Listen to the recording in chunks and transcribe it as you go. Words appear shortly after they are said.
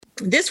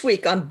This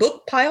week on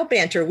Book Pile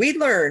Banter, we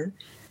learn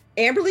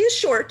Amberly is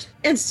short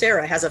and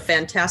Sarah has a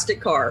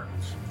fantastic car.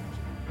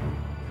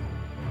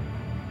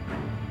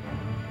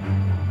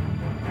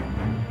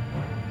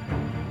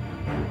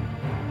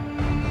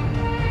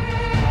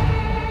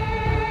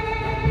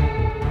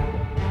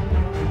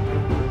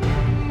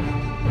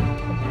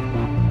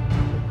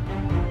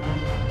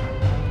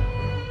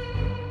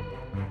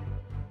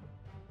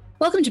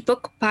 Welcome to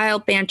Book Pile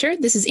Banter.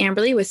 This is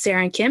Amberly with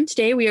Sarah and Kim.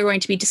 Today we are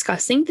going to be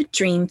discussing The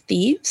Dream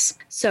Thieves.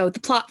 So the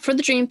plot for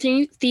The Dream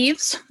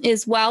Thieves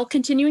is while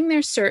continuing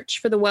their search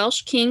for the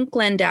Welsh King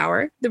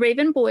Glendower, the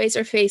Raven boys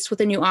are faced with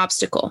a new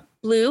obstacle.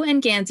 Blue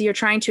and Gansey are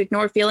trying to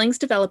ignore feelings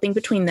developing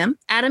between them.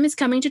 Adam is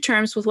coming to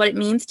terms with what it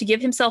means to give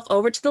himself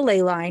over to the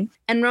ley line,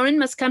 and Ronan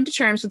must come to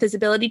terms with his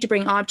ability to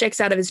bring objects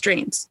out of his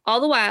dreams.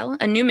 All the while,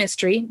 a new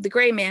mystery, the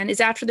Grey Man,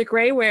 is after the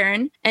Grey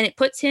Warren, and it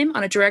puts him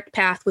on a direct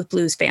path with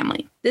Blue's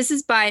family. This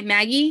is by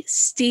Maggie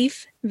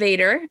Stief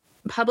Vader,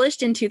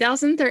 published in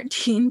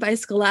 2013 by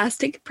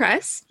Scholastic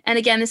Press. And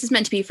again, this is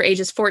meant to be for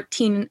ages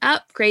 14 and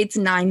up, grades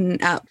 9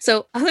 and up.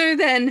 So other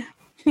than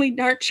we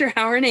aren't sure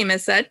how her name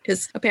is said,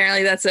 because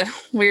apparently that's a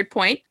weird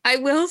point, I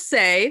will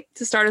say,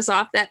 to start us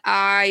off, that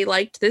I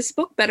liked this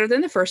book better than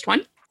the first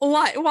one.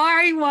 Why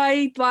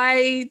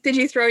did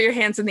you throw your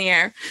hands in the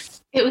air?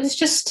 It was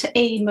just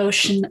a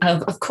motion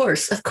of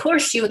course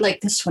you would like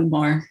this one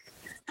more.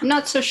 I'm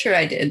not so sure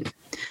I did,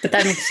 but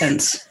that makes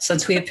sense,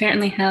 since we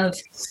apparently have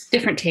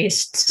different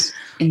tastes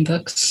in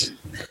books.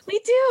 We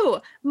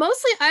do.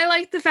 Mostly I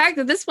like the fact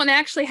that this one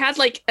actually had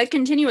like a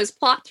continuous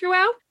plot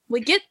throughout. We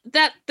get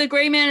that the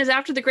Grey Man is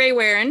after the Grey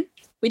Warren.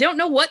 We don't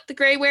know what the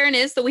Grey Warren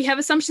is, but we have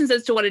assumptions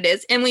as to what it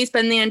is. And we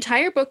spend the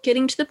entire book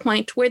getting to the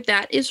point where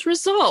that is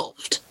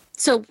resolved.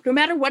 So no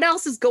matter what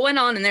else is going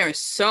on, and there is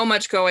so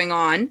much going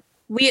on,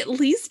 we at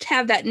least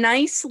have that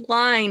nice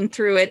line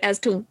through it as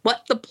to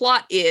what the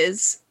plot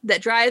is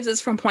that drives us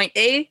from point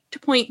A to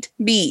point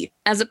B,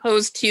 as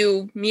opposed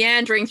to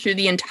meandering through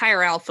the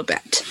entire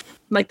alphabet,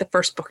 like the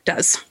first book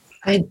does.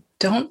 I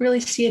don't really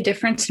see a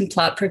difference in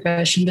plot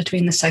progression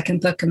between the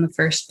second book and the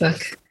first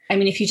book. I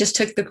mean, if you just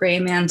took the Grey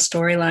Man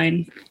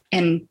storyline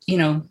and,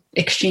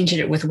 exchanged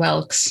it with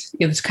Welk's,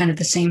 it was kind of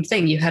the same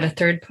thing. You had a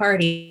third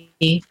party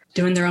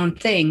doing their own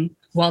thing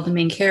while the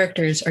main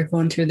characters are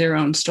going through their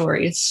own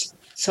stories.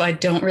 So I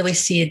don't really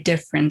see a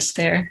difference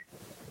there.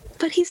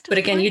 But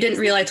again, you didn't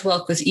realize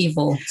Welk was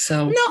evil,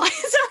 so... No,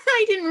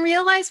 I didn't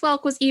realize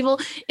Welk was evil.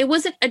 It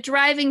wasn't a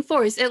driving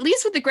force. At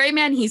least with the Grey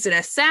Man, he's an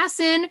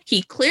assassin.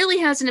 He clearly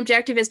has an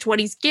objective as to what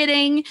he's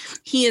getting.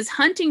 He is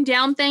hunting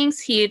down things.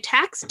 He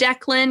attacks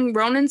Declan,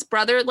 Ronan's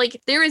brother.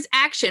 Like, there is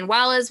action.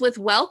 While as with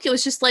Welk, it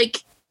was just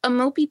like a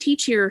mopey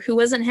teacher who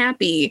wasn't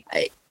happy.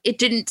 It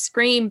didn't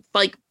scream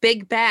like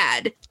big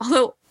bad.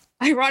 Although,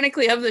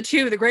 ironically, of the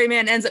two, the Grey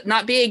Man ends up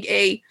not being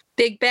a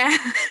big bad.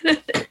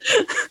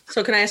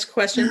 So can I ask a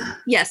question?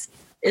 Yes.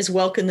 Is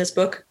Welk in this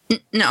book?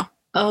 No.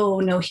 Oh,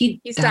 no, he's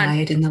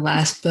died done in the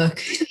last book.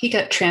 He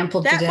got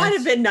trampled to death. That might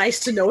have been nice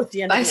to know at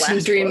the end of the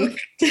last book.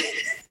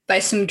 By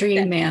some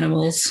dream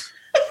animals.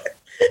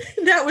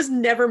 That was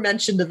never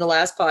mentioned in the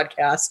last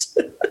podcast.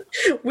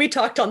 We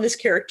talked on this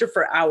character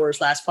for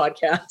hours last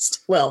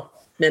podcast. Well,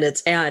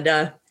 minutes. And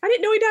I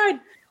didn't know he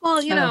died.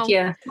 Well,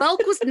 yeah.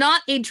 Welk was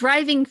not a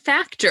driving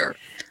factor.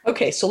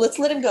 Okay, so let's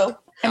let him go.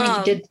 I mean,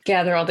 he did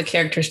gather all the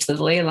characters to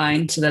the ley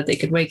line so that they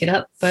could wake it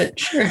up, but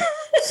sure.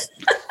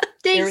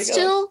 They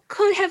still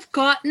could have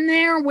gotten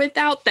there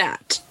without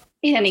that.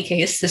 In any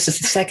case, this is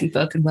the second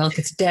book, and Welk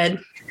is dead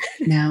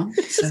now.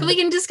 So we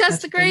can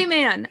discuss the Grey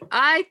Man.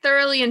 I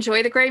thoroughly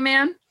enjoy the Grey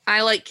Man.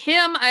 I like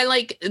him. I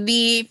like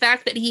the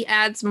fact that he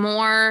adds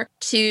more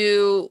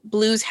to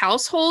Blue's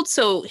household.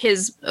 So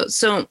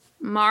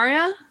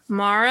Mara,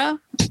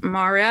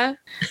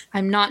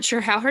 I'm not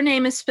sure how her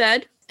name is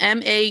spelled.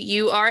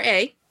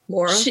 Maura.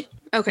 Mora?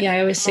 Okay. Yeah,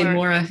 I always say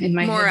Mora in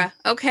my head. Mora.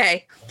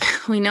 Okay.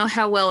 We know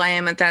how well I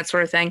am at that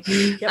sort of thing.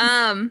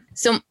 Yep.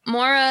 So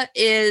Mora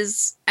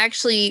is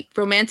actually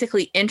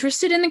romantically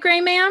interested in the Grey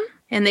Man,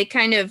 and they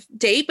kind of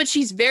date, but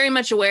she's very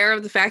much aware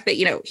of the fact that,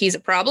 he's a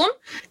problem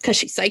because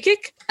she's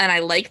psychic. And I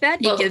like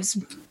that.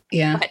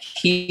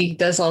 He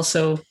does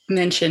also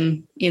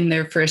mention in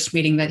their first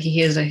meeting that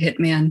he is a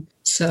hitman.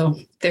 So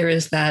there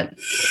is that.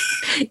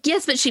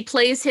 Yes, but she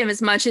plays him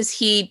as much as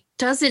he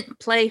doesn't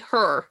play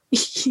her.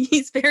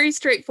 He's very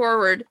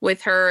straightforward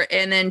with her,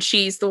 and then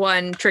she's the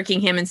one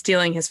tricking him and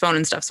stealing his phone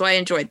and stuff. So I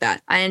enjoyed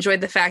that. I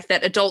enjoyed the fact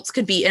that adults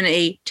could be in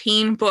a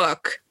teen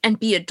book and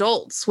be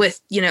adults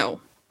with,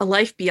 a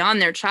life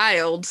beyond their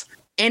child,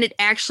 and it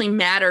actually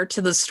mattered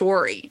to the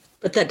story.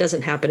 But that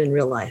doesn't happen in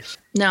real life.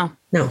 No.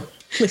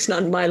 At least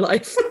not in my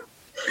life.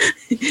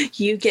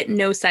 You get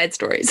no side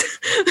stories.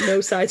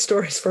 No side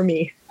stories for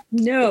me.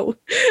 No.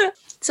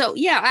 So,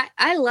 yeah,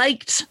 I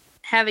liked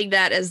having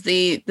that as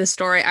the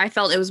story. I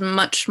felt it was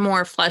much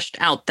more fleshed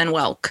out than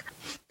Welk.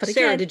 But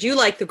Sarah, did you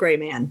like the Grey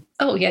Man?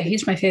 Oh, yeah,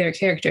 he's my favorite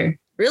character.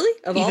 Really?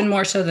 Even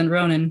more so than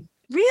Ronan.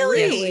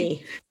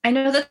 Really? I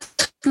know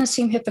that's going to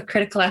seem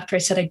hypocritical after I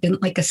said I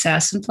didn't like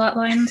assassin plot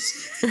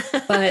lines.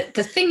 But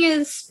the thing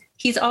is,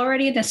 he's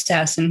already an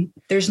assassin.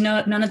 There's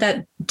none of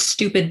that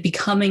stupid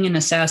becoming an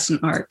assassin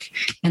arc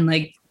and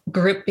like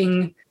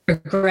gripping or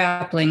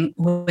grappling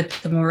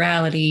with the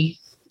morality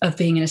of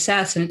being an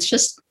assassin.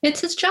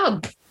 It's his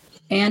job.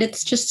 And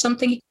it's just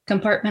something he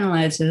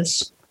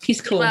compartmentalizes. He's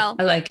cool. Well,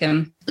 I like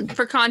him.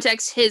 For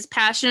context, his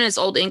passion is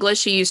Old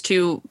English. He used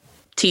to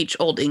teach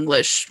Old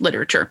English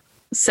literature.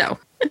 So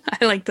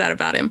I like that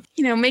about him.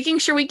 You know, making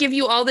sure we give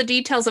you all the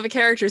details of a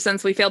character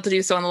since we failed to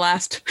do so on the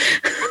last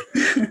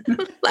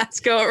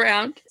go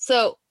around.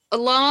 So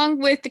along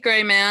with the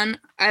Gray Man,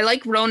 I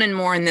like Ronan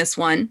more in this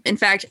one. In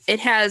fact,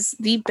 it has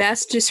the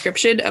best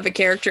description of a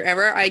character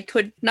ever. I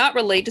could not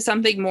relate to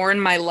something more in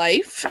my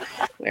life.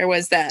 Where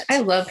was that? I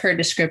love her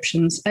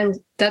descriptions.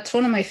 That's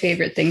one of my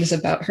favorite things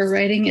about her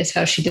writing is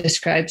how she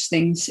describes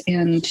things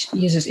and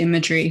uses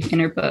imagery in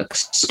her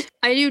books.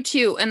 I do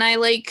too. And I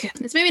like,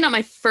 it's maybe not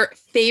my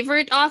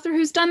favorite author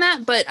who's done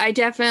that, but I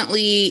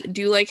definitely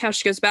do like how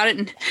she goes about it.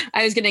 And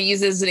I was going to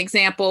use this as an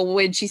example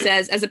when she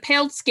says, as a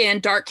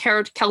pale-skinned,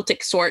 dark-haired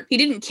Celtic sort, he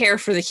didn't care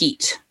for the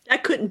heat.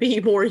 That couldn't be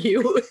more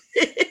you.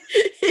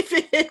 If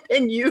it had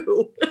been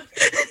you.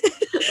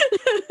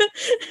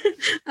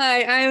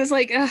 I was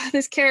like,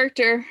 this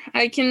character,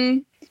 I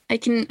can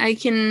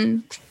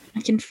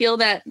feel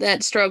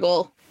that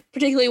struggle,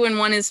 particularly when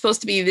one is supposed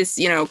to be this,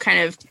 you know, kind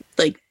of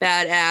like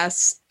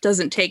badass,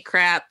 doesn't take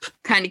crap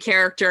kind of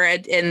character,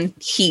 and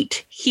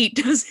heat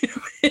doesn't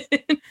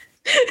win.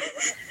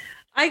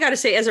 I got to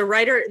say, as a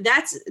writer,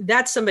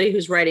 that's somebody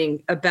who's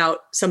writing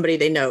about somebody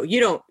they know. You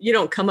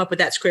don't come up with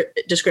that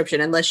script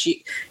description unless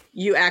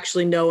you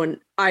actually know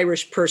an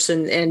Irish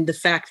person, and the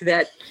fact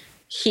that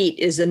heat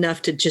is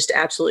enough to just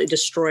absolutely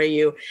destroy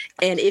you.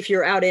 And if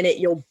you're out in it,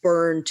 you'll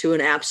burn to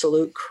an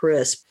absolute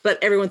crisp. But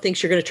everyone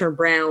thinks you're going to turn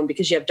brown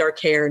because you have dark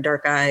hair and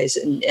dark eyes,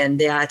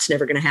 and yeah, it's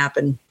never going to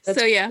happen.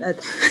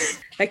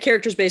 That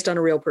character's based on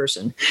a real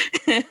person.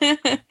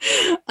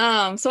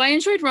 So I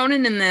enjoyed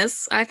Ronan in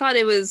this. I thought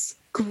it was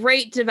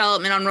great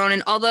development on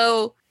Ronan,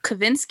 although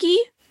Kavinsky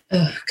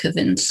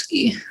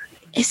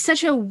is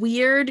such a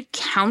weird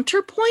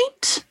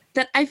counterpoint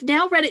that I've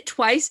now read it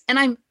twice,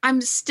 and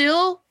I'm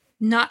still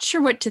not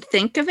sure what to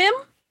think of him,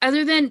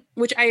 other than,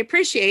 which I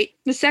appreciate,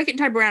 the second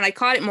time around I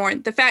caught it more,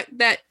 the fact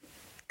that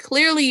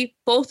clearly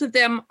both of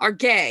them are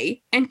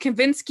gay, and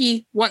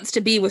Kavinsky wants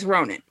to be with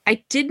Ronan.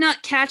 I did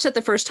not catch that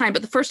the first time,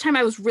 but the first time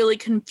I was really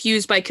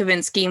confused by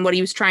Kavinsky and what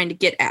he was trying to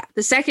get at.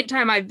 The second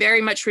time I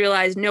very much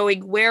realized,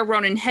 knowing where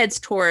Ronan heads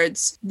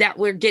towards, that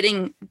we're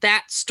getting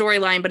that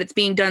storyline, but it's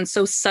being done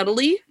so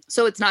subtly,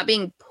 so it's not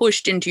being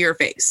pushed into your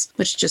face,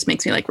 which just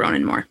makes me like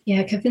Ronan more.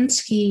 Yeah,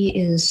 Kavinsky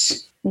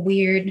is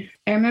weird.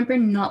 I remember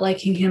not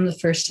liking him the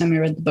first time I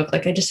read the book.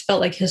 Like, I just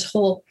felt like his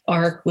whole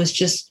arc was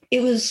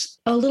it was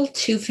a little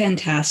too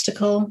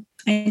fantastical.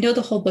 I know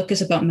the whole book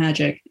is about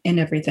magic and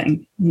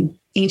everything.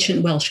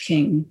 Ancient Welsh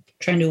king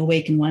trying to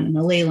awaken one and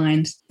the ley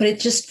lines, but it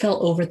just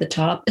felt over the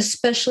top,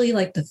 especially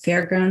like the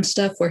fairground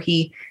stuff where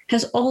he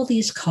has all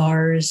these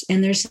cars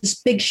and there's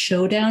this big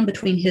showdown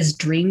between his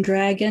dream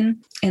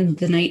dragon and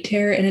the Night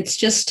Terror. And it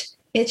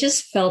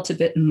just felt a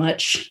bit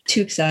much,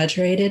 too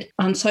exaggerated.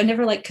 So I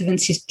never liked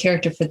Kavinsky's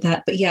character for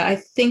that. But yeah, I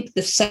think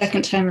the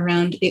second time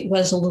around, it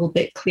was a little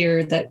bit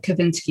clear that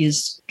Kavinsky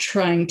is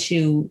trying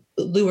to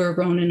lure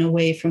Ronan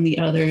away from the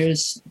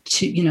others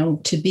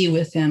to be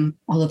with him.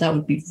 Although that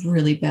would be a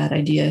really bad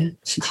idea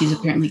since he's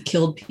apparently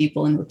killed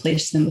people and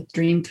replaced them with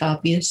dream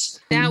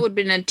copies. That would have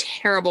been a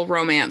terrible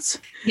romance.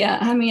 Yeah,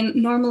 I mean,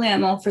 normally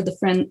I'm all for the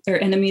friend or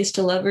enemies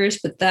to lovers,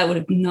 but that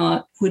would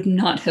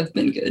not have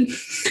been good.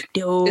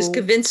 No. Is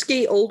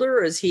Kavinsky older,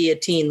 or is he a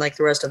teen like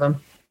the rest of them?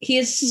 He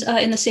is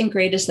in the same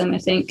grade as them, I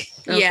think.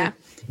 Okay. Yeah,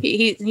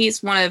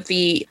 he's one of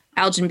the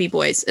Algenby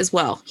boys as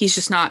well. He's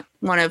just not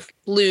one of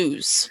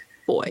Lou's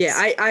boys. Yeah,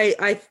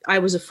 I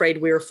was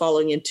afraid we were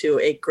falling into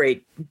a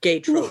great gay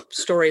trope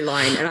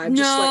storyline, and I'm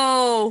just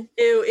like,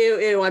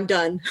 ew, I'm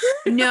done.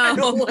 No, I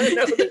don't want to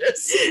know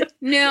this.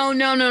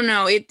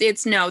 No.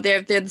 It's no.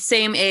 They're the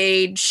same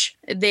age.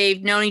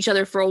 They've known each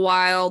other for a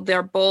while.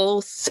 They're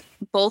both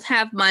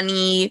have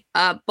money.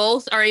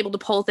 Both are able to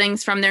pull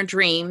things from their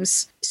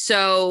dreams.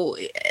 So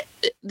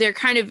they're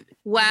kind of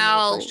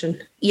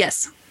Question.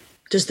 Yes.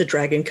 Does the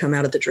dragon come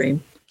out of the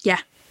dream? Yeah.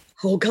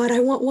 Oh God, I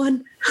want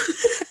one.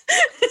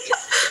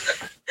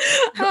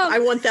 I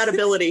want that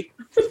ability.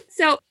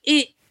 So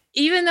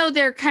even though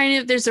they're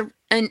there's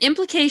an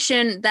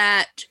implication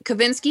that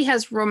Kavinsky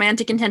has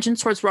romantic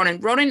intentions towards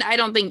Ronan. Ronan, I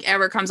don't think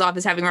ever comes off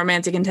as having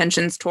romantic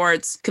intentions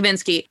towards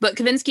Kavinsky, but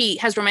Kavinsky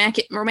has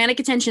romantic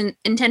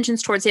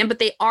intentions towards him, but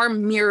they are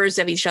mirrors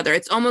of each other.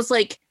 It's almost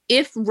like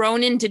if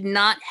Ronan did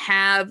not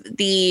have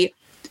the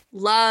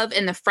love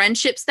and the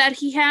friendships that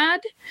he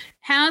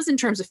has in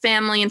terms of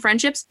family and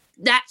friendships,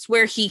 that's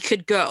where he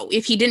could go.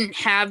 If he didn't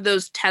have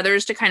those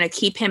tethers to kind of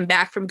keep him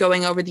back from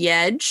going over the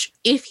edge,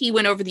 if he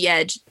went over the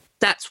edge,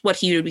 that's what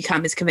he would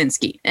become, is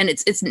Kavinsky. And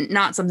it's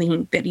not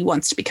something that he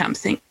wants to become,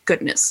 thank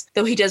goodness.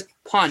 Though he does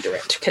ponder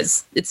it,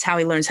 because it's how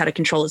he learns how to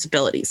control his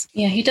abilities.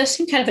 Yeah, he does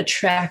seem kind of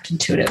attracted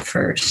to it at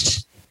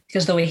first.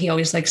 because the way he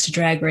always likes to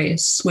drag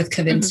race with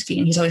Kavinsky,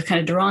 and he's always kind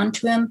of drawn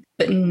to him,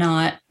 but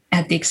not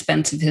at the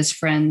expense of his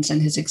friends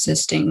and his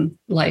existing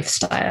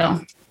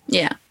lifestyle.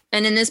 Yeah.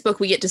 And in this book,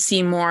 we get to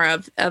see more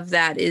of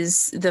that,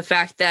 is the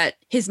fact that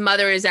his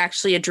mother is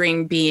actually a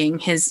dream being.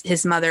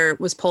 His mother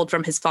was pulled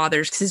from his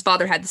father's because his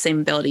father had the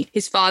same ability.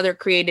 His father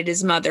created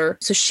his mother.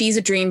 So she's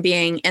a dream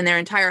being, and their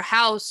entire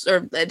house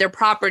or their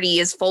property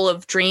is full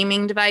of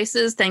dreaming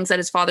devices, things that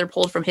his father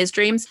pulled from his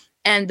dreams.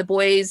 And the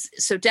boys,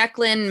 so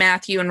Declan,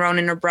 Matthew, and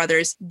Ronan are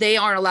brothers. They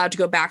aren't allowed to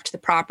go back to the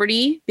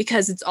property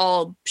because it's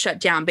all shut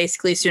down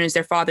basically as soon as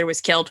their father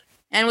was killed.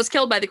 And was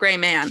killed by the Gray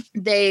Man.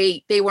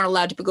 They weren't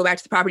allowed to go back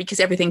to the property because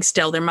everything's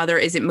still. Their mother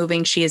isn't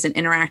moving. She isn't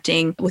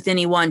interacting with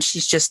anyone.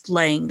 She's just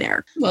laying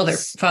there. Well, their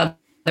father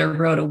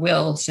wrote a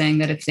will saying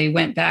that if they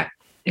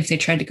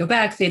tried to go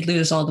back, they'd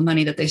lose all the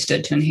money that they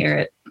stood to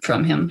inherit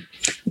from him,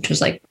 which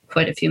was like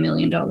quite a few $1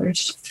 million.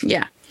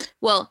 Yeah.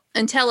 Well,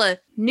 until a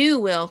new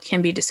will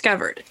can be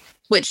discovered.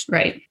 Which,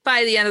 right.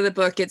 By the end of the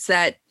book, it's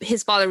that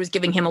his father was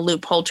giving him a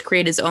loophole to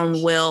create his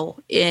own will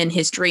in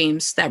his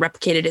dreams that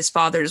replicated his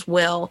father's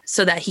will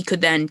so that he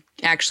could then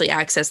actually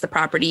access the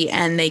property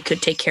and they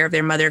could take care of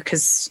their mother,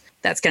 because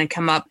that's going to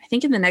come up, I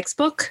think, in the next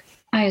book.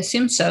 I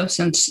assume so,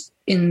 since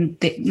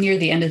near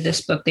the end of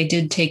this book, they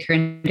did take her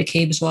into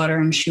Cabeswater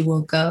and she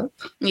woke up.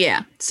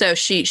 Yeah. So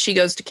she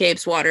goes to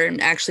Cabeswater and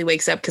actually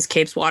wakes up because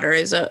Cabeswater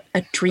is a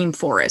dream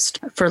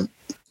forest for...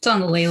 It's on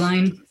the ley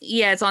line.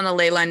 Yeah, it's on the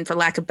ley line, for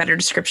lack of better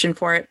description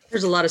for it.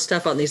 There's a lot of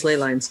stuff on these ley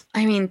lines.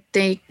 I mean,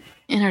 they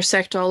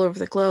intersect all over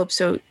the globe,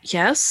 so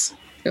yes.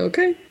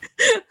 Okay.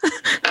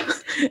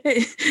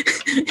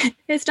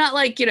 It's not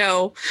like,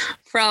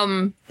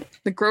 from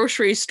the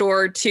grocery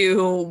store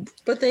to...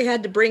 But they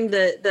had to bring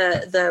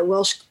the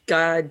Welsh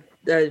god,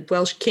 the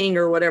Welsh king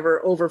or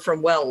whatever, over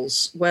from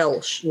Wales.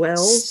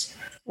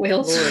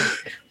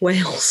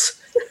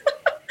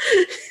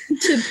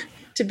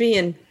 To be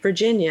in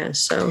Virginia,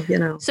 so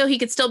so he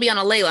could still be on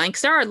a ley line,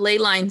 because there are ley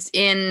lines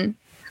in...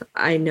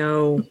 I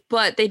know,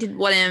 but they didn't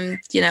want him,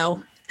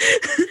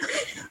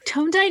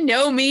 don't I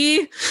know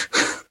me?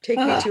 Take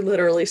me too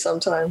literally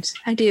sometimes.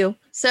 I do.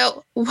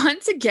 So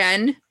once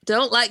again,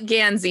 don't like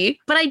Gansey,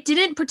 but I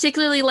didn't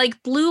particularly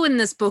like Blue in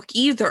this book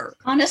either.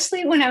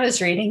 Honestly, when I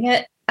was reading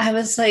it, I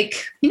was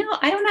like,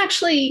 I don't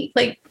actually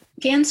like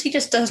Gansey.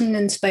 Just doesn't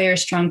inspire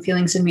strong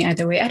feelings in me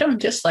either way. I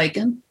don't dislike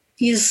him.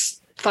 He's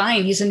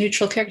fine. He's a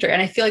neutral character.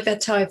 And I feel like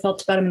that's how I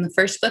felt about him in the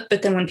first book.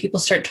 But then when people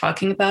start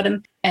talking about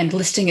him and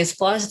listing his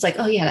flaws, it's like,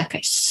 oh yeah, that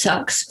guy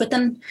sucks. But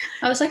then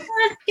I was like,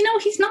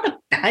 he's not a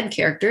bad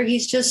character.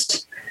 He's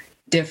just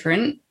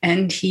different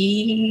and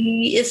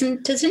he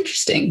isn't as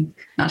interesting.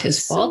 Not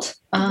his fault.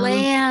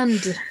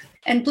 Bland.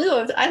 And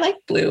Blue, I like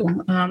Blue.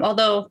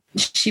 Although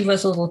she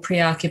was a little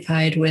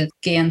preoccupied with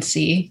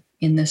Gansey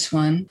in this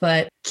one.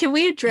 But can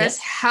we address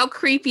how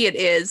creepy it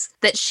is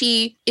that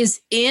she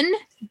is in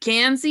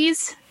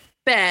Gansey's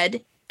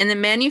bed in the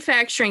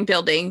manufacturing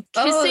building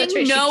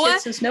kissing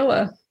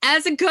Noah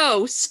as a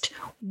ghost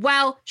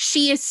while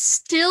she is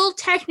still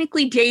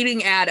technically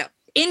dating Adam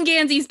in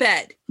Gansey's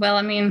bed? Well,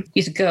 I mean,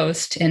 he's a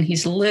ghost and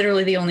he's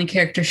literally the only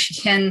character she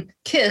can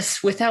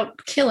kiss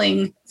without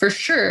killing for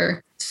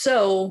sure.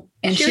 So,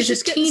 and she's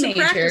just a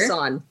teenager.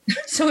 On.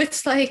 So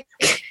it's like,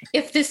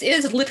 if this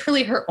is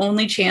literally her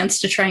only chance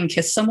to try and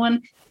kiss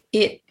someone,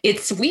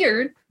 it's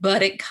weird,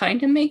 but it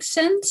kind of makes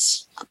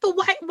sense. But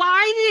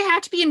why did it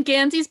have to be in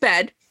Gansey's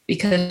bed?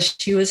 Because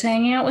she was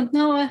hanging out with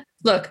Noah.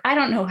 Look, I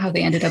don't know how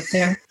they ended up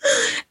there.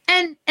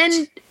 And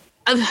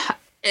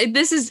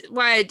this is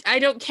why I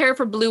don't care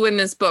for Blue in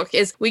this book,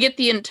 is we get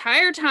the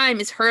entire time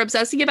is her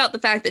obsessing about the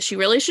fact that she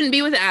really shouldn't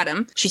be with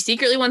Adam. She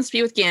secretly wants to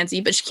be with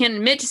Gansey, but she can't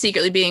admit to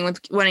secretly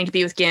wanting to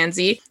be with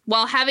Gansey,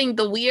 while having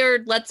the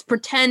weird let's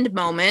pretend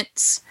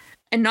moments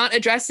and not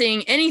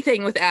addressing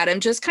anything with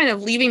Adam, just kind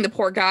of leaving the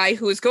poor guy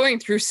who is going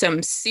through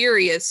some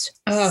serious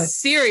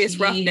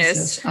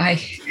roughness.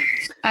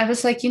 I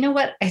was like, you know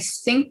what? I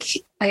think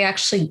I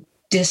actually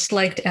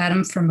disliked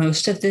Adam for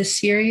most of this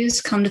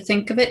series, come to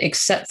think of it,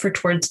 except for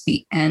towards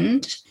the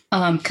end.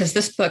 Because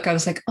this book, I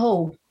was like,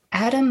 oh,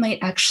 Adam might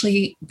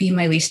actually be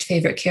my least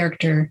favorite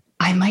character.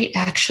 I might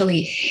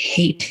actually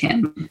hate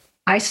him.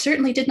 I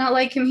certainly did not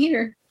like him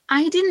here.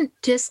 I didn't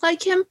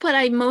dislike him, but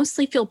I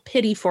mostly feel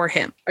pity for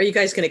him. Are you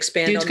guys going to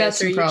expand on this,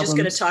 or are you just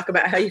going to talk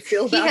about how you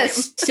feel about him? He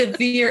has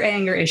severe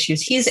anger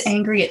issues. He is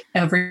angry at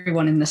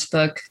everyone in this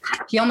book.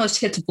 He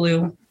almost hits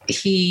Blue.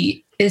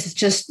 He is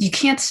just, you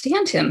can't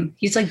stand him.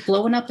 He's like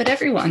blowing up at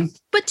everyone.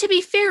 But to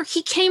be fair,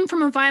 he came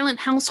from a violent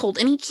household,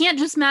 and he can't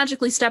just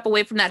magically step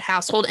away from that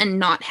household and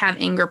not have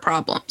anger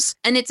problems.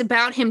 And it's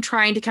about him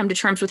trying to come to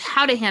terms with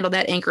how to handle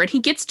that anger. And he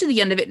gets to the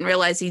end of it and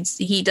realizes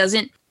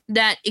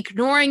that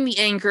ignoring the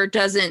anger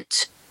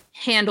doesn't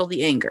handle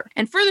the anger.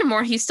 And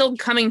furthermore, he's still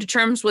coming to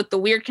terms with the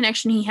weird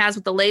connection he has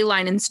with the ley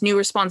line and this new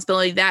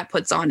responsibility that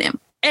puts on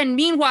him. And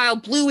meanwhile,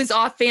 Blue is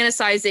off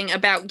fantasizing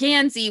about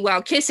Gansey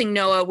while kissing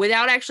Noah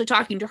without actually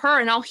talking to her.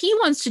 And all he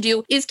wants to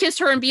do is kiss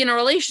her and be in a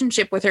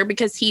relationship with her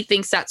because he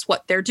thinks that's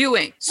what they're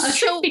doing.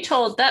 Truth be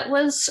told, that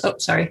was... Oh,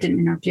 sorry, didn't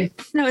interrupt you.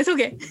 No, it's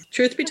okay.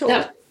 Truth be told.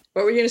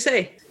 What were you going to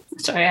say?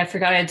 Sorry, I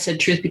forgot I had said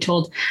truth be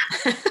told.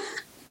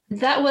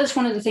 That was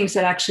one of the things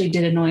that actually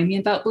did annoy me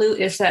about Blue,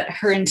 is that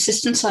her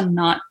insistence on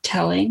not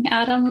telling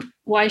Adam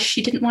why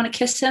she didn't want to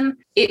kiss him.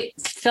 It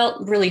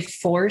felt really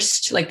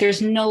forced. Like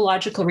there's no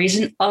logical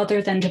reason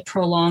other than to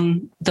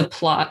prolong the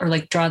plot or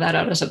like draw that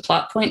out as a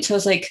plot point. So I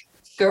was like,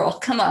 girl,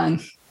 come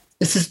on.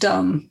 This is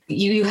dumb.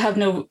 You have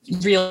no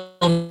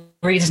real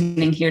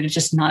reasoning here to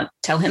just not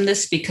tell him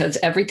this, because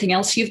everything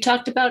else you've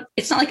talked about,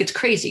 it's not like it's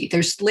crazy.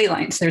 There's ley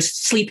lines, there's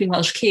sleeping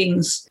Welsh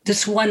kings.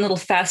 This one little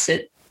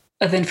facet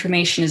of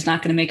information is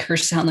not going to make her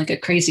sound like a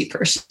crazy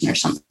person or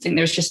something.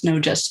 There's just no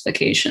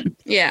justification.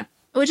 Yeah.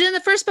 Which in the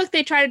first book,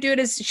 they try to do it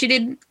as she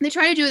did. They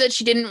try to do that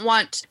she didn't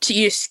want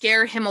to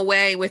scare him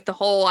away with the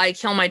whole "I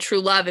kill my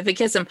true love if I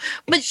kiss him."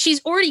 But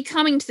she's already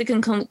coming to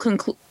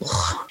the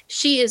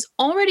she is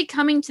already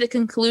coming to the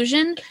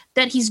conclusion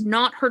that he's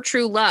not her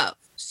true love.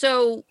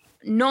 So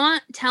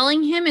not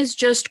telling him is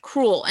just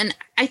cruel, and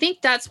I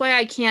think that's why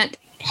I can't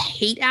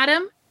hate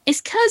Adam. Is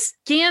because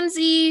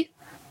Gansey,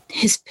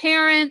 his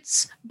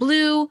parents,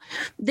 Blue,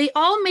 they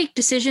all make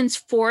decisions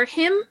for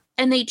him.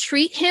 And they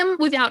treat him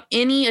without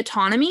any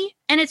autonomy.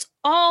 And it's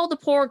all the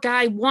poor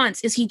guy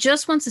wants, is he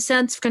just wants a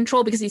sense of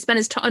control because he spent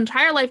his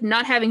entire life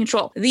not having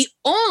control. The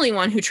only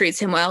one who treats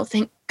him well,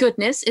 thank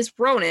goodness, is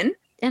Ronan.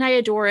 And I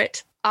adore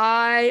it.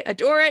 I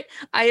adore it.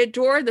 I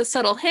adore the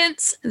subtle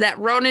hints that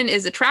Ronan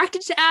is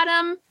attracted to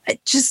Adam.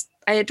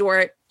 I adore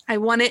it. I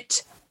want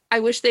it. I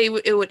wish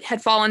it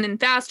had fallen in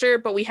faster,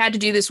 but we had to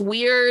do this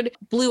weird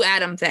Blue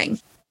Adam thing.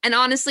 And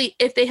honestly,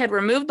 if they had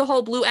removed the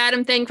whole Blue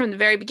Adam thing from the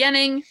very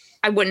beginning,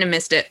 I wouldn't have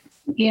missed it.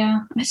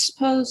 Yeah, I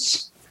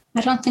suppose.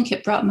 I don't think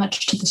it brought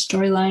much to the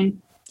storyline.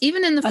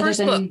 Even in the first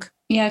book.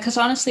 Yeah, because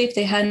honestly, if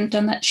they hadn't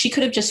done that, she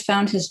could have just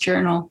found his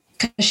journal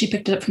because she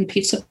picked it up from the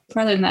pizza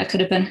parlor, and that could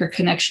have been her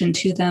connection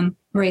to them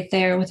right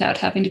there without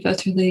having to go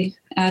through the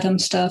Adam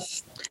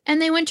stuff.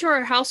 And they went to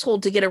her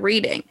household to get a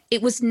reading.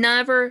 It was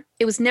never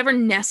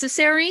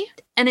necessary,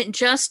 and it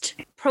just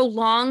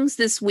prolongs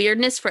this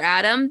weirdness for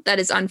Adam that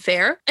is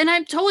unfair. And I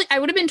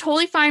would have been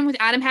totally fine with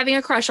Adam having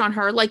a crush on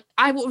her. Like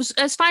I was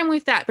fine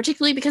with that,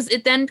 particularly because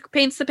it then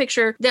paints the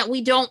picture that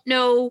we don't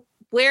know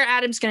where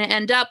Adam's going to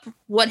end up,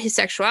 what his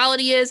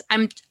sexuality is.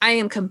 I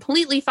am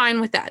completely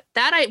fine with that.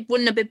 That I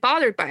wouldn't have been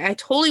bothered by. I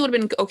totally would have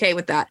been okay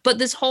with that. But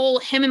this whole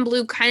him and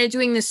Blue kind of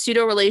doing this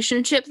pseudo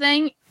relationship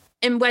thing,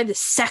 and by the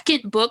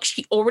second book,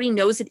 she already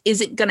knows it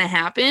isn't going to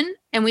happen.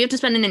 And we have to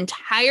spend an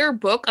entire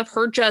book of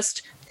her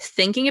just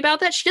thinking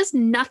about that. She does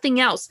nothing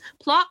else.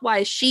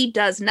 Plot-wise, she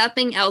does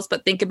nothing else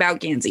but think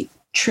about Gansey.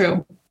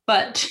 True.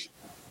 But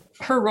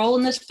her role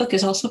in this book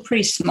is also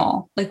pretty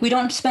small. Like, we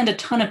don't spend a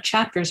ton of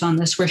chapters on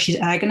this where she's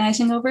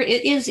agonizing over it.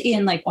 It is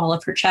in, like, all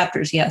of her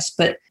chapters, yes.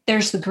 But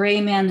there's the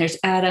Gray Man, there's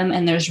Adam,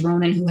 and there's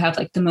Ronan, who have,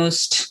 like, the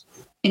most,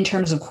 in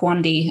terms of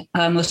quantity,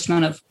 most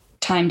amount of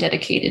time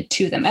dedicated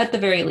to them at the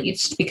very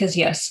least, because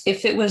yes,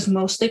 if it was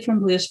mostly from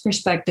Blue's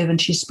perspective and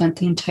she spent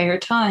the entire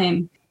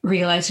time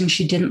realizing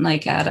she didn't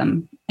like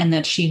Adam and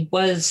that she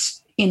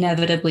was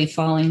inevitably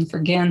falling for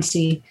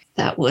Gansey,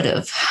 that would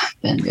have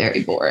been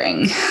very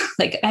boring.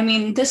 Like, I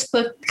mean, this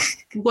book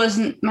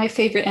wasn't my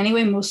favorite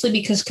anyway, mostly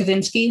because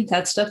Kavinsky,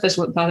 that stuff is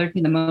what bothered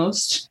me the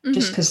most,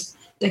 just because,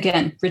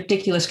 again,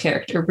 ridiculous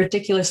character,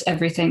 ridiculous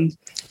everything.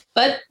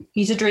 But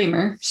he's a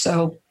dreamer,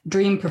 so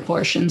dream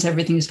proportions,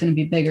 everything is going to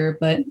be bigger.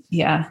 But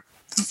yeah.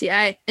 See,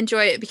 I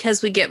enjoy it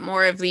because we get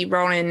more of the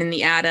Ronan and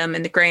the Adam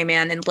and the Gray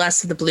Man and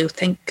less of the Blue,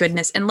 thank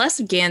goodness, and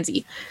less of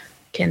Gansey.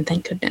 Again,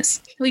 thank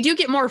goodness. We do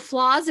get more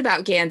flaws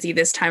about Gansey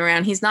this time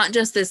around. He's not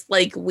just this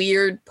like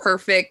weird,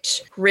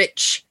 perfect,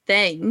 rich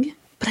thing.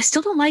 But I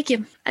still don't like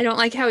him. I don't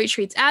like how he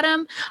treats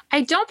Adam.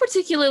 I don't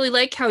particularly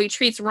like how he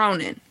treats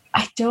Ronan.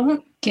 I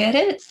don't get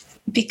it.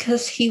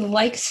 Because he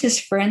likes his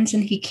friends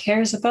and he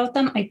cares about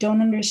them. I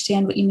don't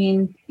understand what you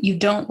mean. You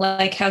don't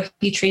like how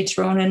he treats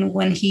Ronan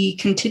when he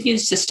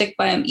continues to stick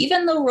by him,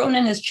 even though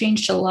Ronan has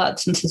changed a lot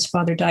since his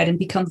father died and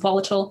become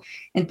volatile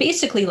and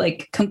basically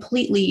like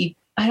completely,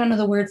 I don't know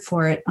the word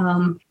for it,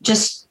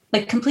 just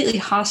like completely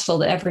hostile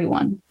to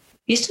everyone.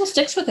 He still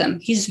sticks with him.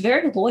 He's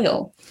very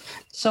loyal.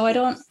 So I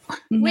don't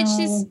know. Which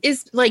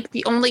is like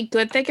the only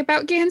good thing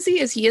about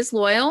Gansey is he is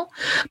loyal.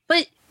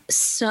 But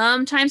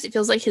sometimes it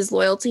feels like his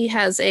loyalty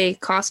has a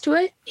cost to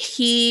it.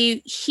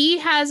 He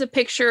has a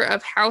picture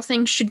of how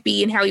things should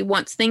be and how he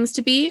wants things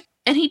to be.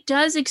 And he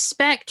does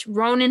expect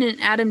Ronan and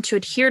Adam to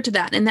adhere to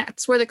that. And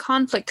that's where the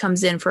conflict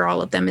comes in for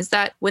all of them, is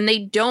that when they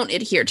don't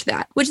adhere to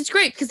that, which is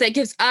great because that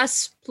gives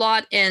us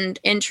plot and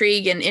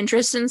intrigue and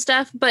interest and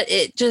stuff. But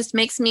it just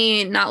makes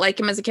me not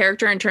like him as a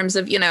character in terms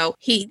of, you know,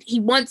 he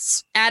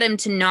wants Adam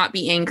to not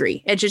be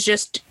angry and to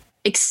just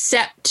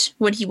accept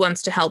what he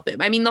wants to help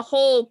him. I mean, the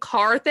whole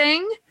car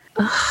thing,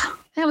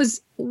 that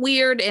was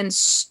weird and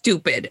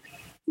stupid.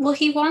 Well,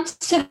 he wants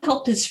to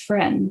help his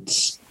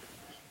friends.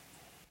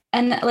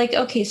 And like,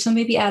 okay, so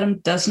maybe Adam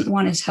doesn't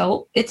want his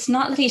help. It's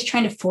not that he's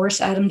trying to force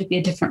Adam to be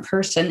a different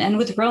person. And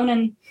with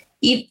Ronan,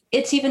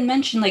 it's even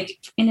mentioned like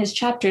in his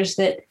chapters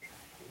that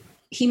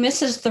he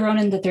misses the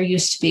Ronan that there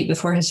used to be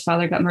before his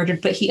father got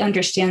murdered, but he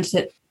understands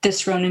that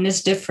this Ronan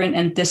is different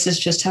and this is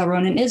just how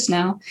Ronan is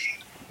now.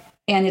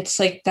 And it's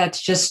like,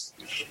 that's just,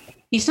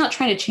 he's not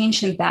trying to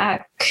change him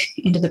back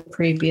into the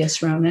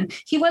previous Ronan.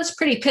 He was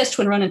pretty pissed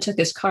when Ronan took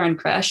his car and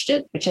crashed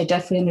it, which I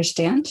definitely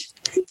understand.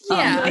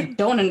 Yeah. I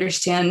don't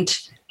understand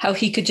how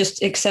he could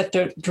just accept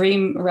a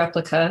dream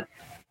replica,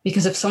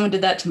 because if someone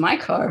did that to my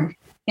car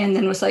and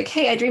then was like,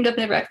 hey, I dreamed up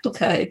a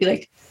replica, I'd be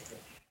like,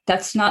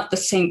 that's not the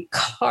same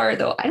car,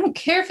 though. I don't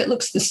care if it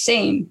looks the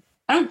same.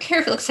 I don't care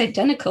if it looks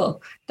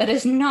identical. That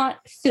is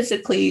not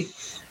physically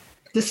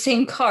the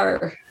same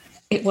car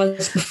it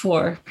was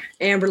before.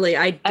 Amberly,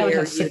 I I would dare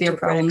have you severe to wreck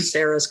problems.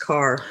 Sarah's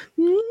car.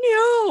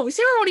 No,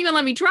 Sarah won't even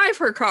let me drive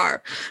her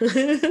car. She's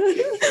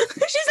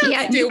not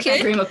Yeah, you can't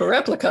stupid. dream up a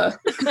replica.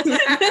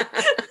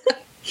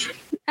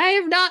 I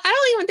have not. I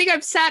don't even think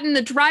I've sat in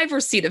the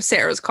driver's seat of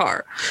Sarah's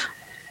car.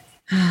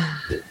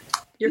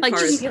 Your Like,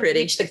 car just is pretty.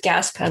 Reach the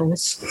gas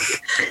pedals.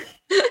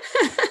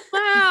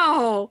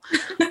 Wow.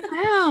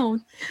 Wow.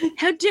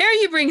 How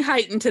dare you bring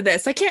height into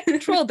this? I can't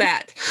control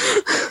that.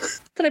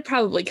 But I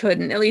probably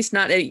couldn't, at least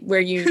not where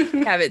you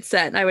have it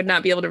set. I would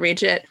not be able to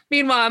reach it.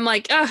 Meanwhile, I'm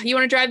like, oh, you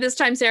want to drive this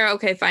time, Sarah?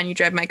 Okay, fine. You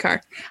drive my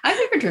car. I've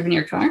never driven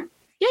your car.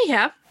 Yeah, you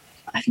have.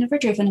 I've never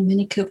driven a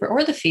Mini Cooper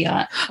or the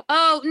Fiat.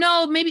 Oh,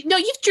 no, maybe. No,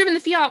 you've driven the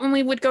Fiat when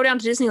we would go down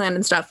to Disneyland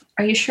and stuff.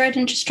 Are you sure I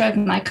didn't just drive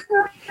my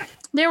car?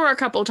 There were a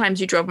couple of times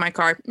you drove my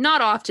car.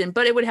 Not often,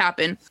 but it would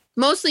happen.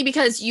 Mostly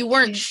because you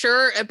weren't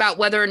sure about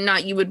whether or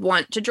not you would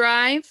want to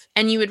drive,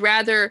 and you would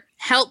rather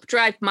help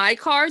drive my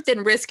car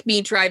than risk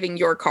me driving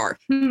your car.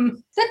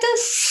 That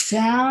does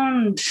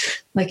sound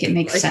like it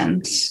makes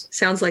sense.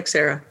 Sounds like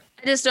Sarah.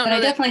 I just don't But know.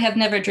 I definitely have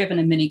never driven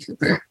a Mini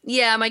Cooper.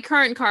 Yeah, my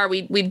current car,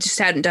 we just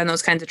hadn't done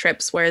those kinds of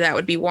trips where that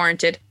would be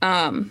warranted.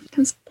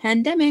 'Cause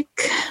pandemic.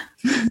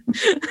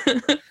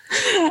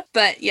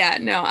 But yeah,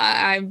 no,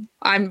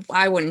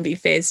 I wouldn't be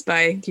fazed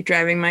by you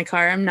driving my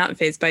car. I'm not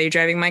fazed by you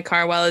driving my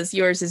car, while as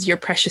yours is your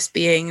precious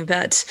being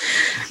that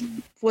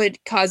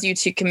would cause you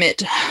to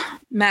commit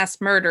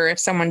mass murder if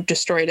someone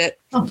destroyed it.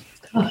 Oh,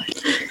 God.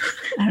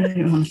 I don't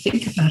even want to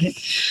think about it.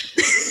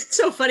 It's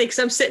so funny because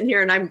I'm sitting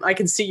here and I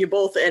can see you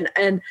both,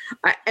 and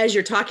as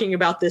you're talking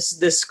about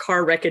this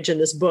car wreckage in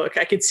this book,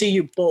 I could see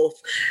you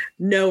both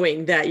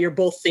knowing that you're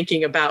both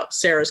thinking about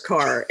Sarah's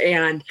car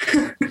and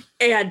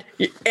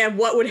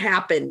what would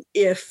happen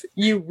if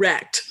you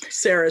wrecked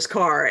Sarah's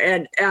car,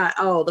 and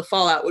the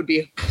fallout would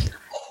be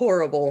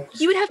horrible.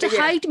 You would have to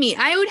hide me.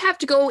 I would have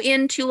to go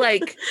into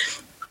like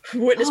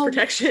Witness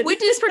protection.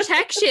 Witness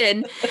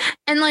protection,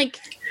 and like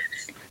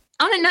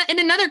in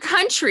another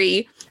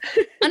country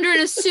under an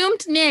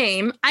assumed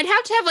name. I'd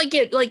have to have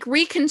get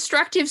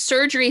reconstructive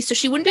surgery so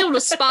she wouldn't be able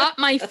to spot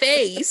my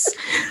face.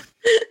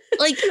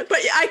 But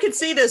I could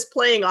see this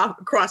playing off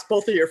across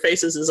both of your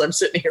faces as I'm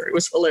sitting here. It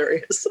was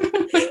hilarious.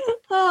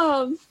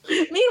 Meanwhile,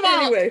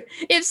 Anyway.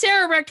 if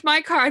Sarah wrecked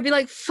my car, I'd be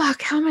like,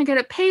 fuck, how am I going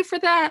to pay for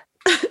that?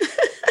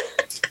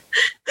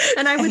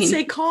 And I would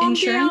say, calm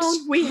insurance?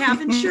 down. We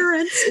have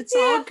insurance. It's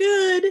all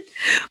good.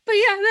 But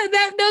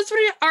yeah, those were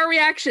our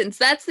reactions.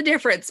 That's the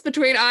difference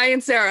between I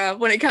and Sarah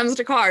when it comes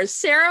to cars.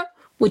 Sarah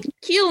would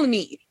kill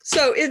me.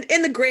 So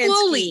in the grand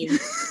Slowly.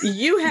 scheme,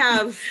 you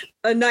have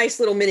a nice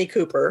little Mini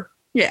Cooper.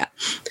 Yeah.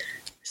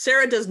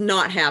 Sarah does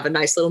not have a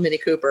nice little Mini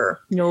Cooper.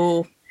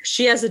 No.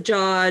 She has a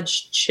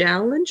Dodge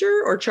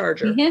Challenger or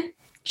Charger? Yeah.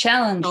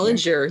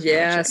 Challenger.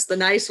 Yes, the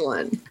nice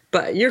one.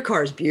 But your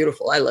car is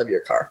beautiful. I love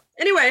your car.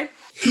 Anyway,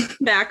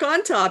 back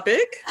on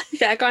topic.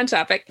 Back on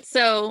topic.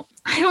 So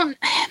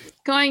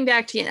going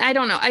back to, I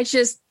don't know.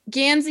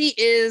 Gansey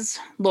is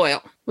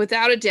loyal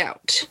without a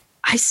doubt.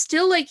 I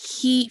still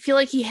feel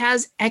like he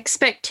has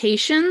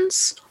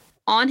expectations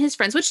on his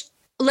friends, which,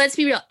 let's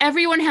be real,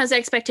 everyone has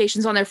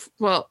expectations on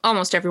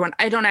almost everyone.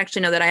 I don't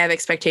actually know that I have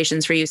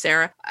expectations for you,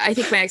 Sarah. I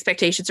think my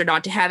expectations are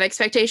not to have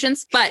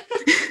expectations, but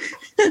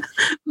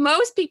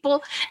most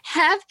people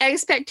have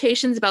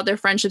expectations about their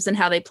friendships and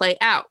how they play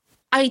out.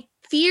 I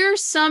fear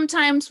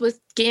sometimes with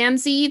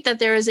Gansey that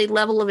there is a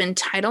level of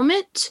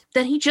entitlement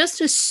that he just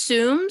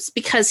assumes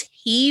because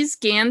he's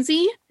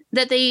Gansey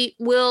that they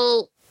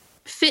will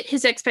fit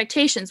his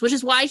expectations, which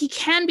is why he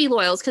can be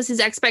loyal, because his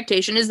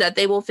expectation is that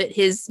they will fit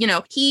his,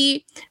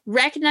 he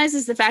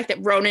recognizes the fact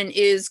that Ronan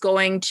is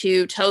going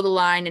to toe the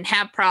line and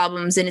have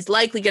problems and is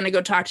likely going to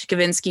go talk to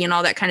Kavinsky and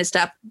all that kind of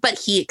stuff. But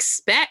he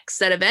expects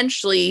that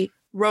eventually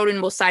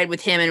Ronan will side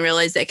with him and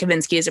realize that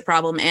Kavinsky is a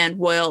problem and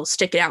will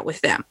stick it out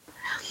with them.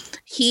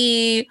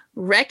 He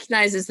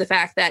recognizes the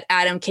fact that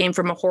Adam came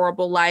from a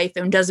horrible life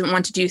and doesn't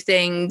want to do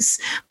things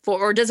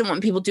or doesn't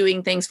want people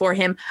doing things for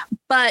him.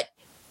 But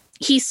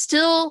he's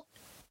still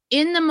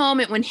in the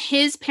moment when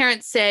his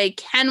parents say,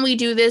 can we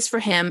do this for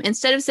him?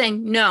 Instead of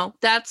saying, no,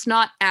 that's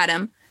not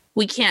Adam,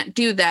 we can't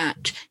do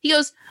that. He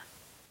goes,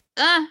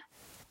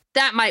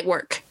 that might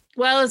work.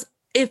 Well,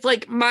 if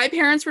my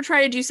parents were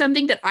trying to do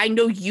something that I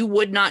know you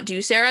would not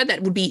do, Sarah,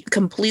 that would be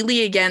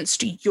completely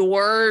against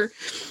your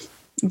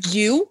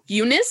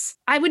you-ness,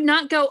 I would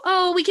not go,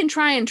 oh, we can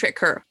try and trick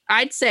her.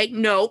 I'd say,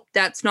 no,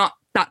 that's not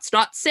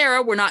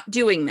Sarah. We're not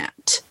doing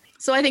that.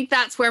 So I think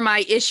that's where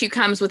my issue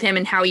comes with him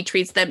and how he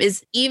treats them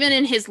is even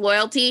in his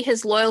loyalty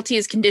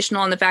is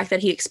conditional on the fact that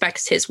he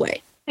expects his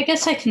way. I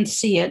guess I can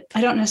see it. I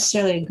don't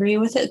necessarily agree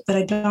with it, but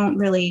I don't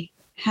really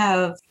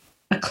have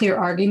a clear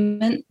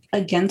argument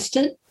against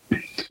it.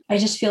 I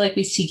just feel like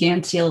we see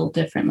Gansey a little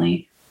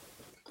differently.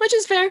 Which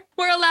is fair.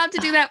 We're allowed to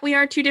do that. We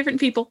are two different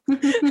people. But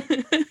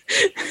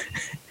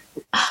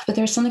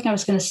there's something I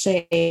was going to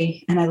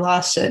say, and I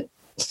lost it.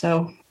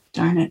 So,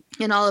 darn it.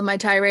 In all of my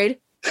tirade.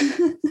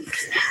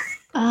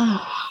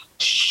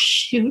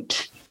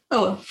 Shoot.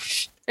 Oh.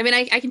 I mean,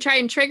 I can try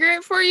and trigger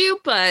it for you,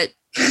 but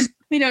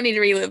we don't need to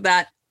relive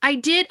that. I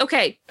did.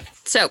 Okay.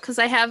 So, because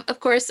I have, of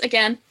course,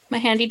 again, my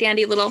handy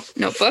dandy little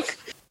notebook.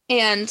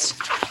 And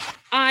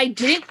I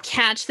didn't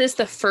catch this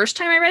the first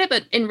time I read it,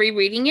 but in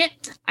rereading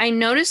it, I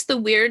noticed the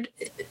weird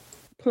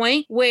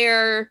point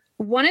where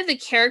one of the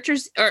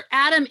characters, or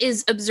Adam,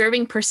 is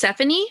observing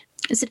Persephone.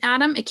 Is it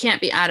Adam? It can't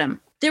be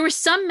Adam. There was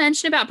some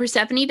mention about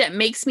Persephone that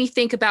makes me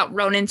think about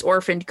Ronan's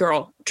orphaned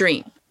girl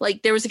dream.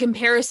 Like there was a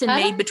comparison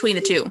made between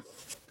the two.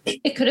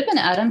 It could have been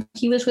Adam.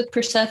 He was with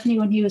Persephone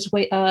when he was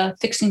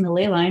fixing the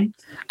ley line.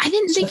 I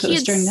didn't think he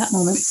had during that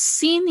moment.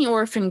 Seen the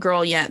orphan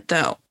girl yet,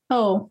 though.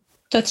 Oh,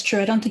 that's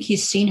true. I don't think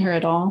he's seen her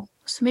at all.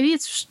 So maybe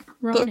it's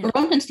Ronan. But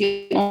Ronan's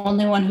the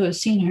only one who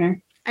has seen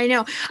her. I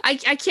know. I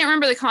can't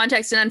remember the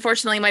context, and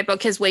unfortunately my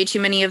book has way too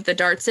many of the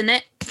darts in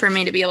it for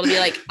me to be able to be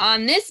like,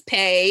 on this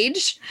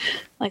page,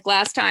 like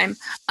last time.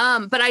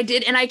 But I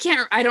did, and I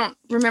don't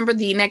remember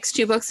the next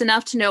two books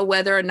enough to know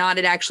whether or not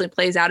it actually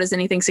plays out as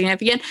anything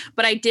significant.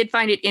 But I did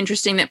find it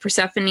interesting that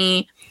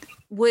Persephone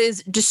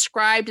was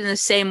described in the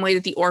same way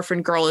that the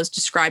orphan girl is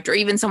described, or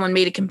even someone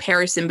made a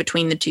comparison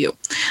between the two.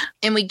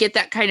 And we get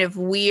that kind of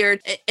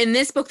weird, in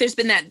this book, there's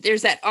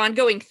that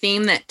ongoing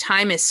theme that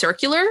time is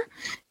circular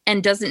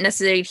and doesn't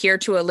necessarily adhere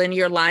to a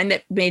linear line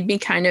that made me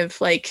kind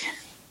of like,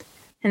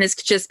 and this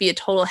could just be a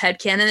total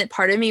headcanon, that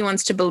part of me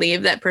wants to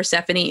believe that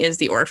Persephone is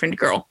the orphaned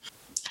girl.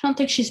 I don't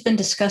think she's been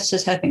discussed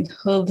as having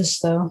hooves,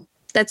 though.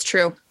 That's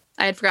true.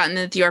 I had forgotten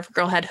that the orphan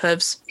girl had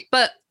hooves.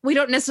 But we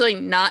don't necessarily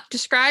not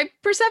describe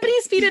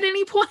Persephone's feet at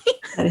any point.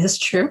 That is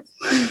true.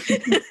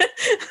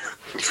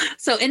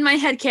 So in my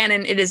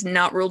headcanon, it is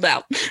not ruled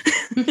out.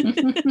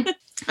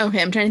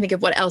 Okay, I'm trying to think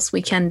of what else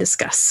we can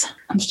discuss.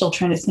 I'm still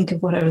trying to think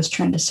of what I was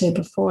trying to say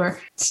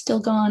before. It's still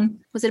gone.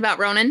 Was it about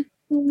Ronan?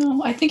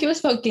 No, I think it was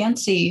about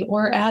Gansey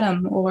or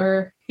Adam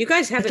or... You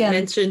guys haven't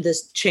mentioned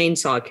this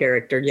chainsaw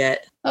character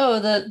yet. Oh,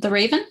 the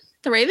Raven?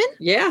 The Raven?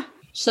 Yeah.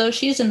 So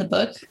she's in the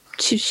book.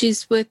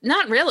 She's with...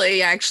 Not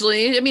really,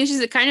 actually. I mean,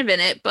 she's kind of in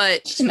it,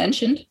 but... She's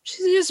mentioned.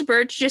 She's just a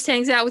bird. She just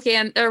hangs out with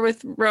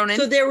with Ronan.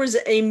 So there was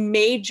a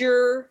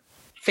major,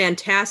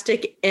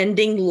 fantastic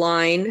ending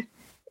line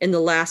in the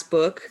last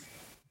book,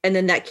 and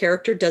then that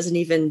character doesn't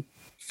even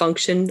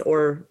function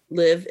or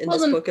live in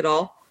this book at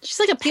all. She's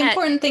like a pet. The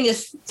important thing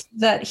is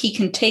that he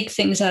can take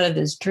things out of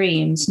his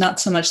dreams, not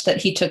so much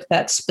that he took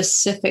that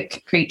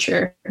specific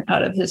creature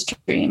out of his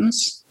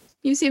dreams.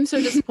 You seem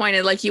so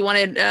disappointed, like you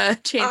wanted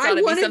Chainsaw to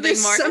be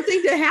something more.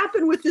 Something to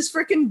happen with this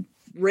freaking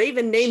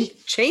Raven named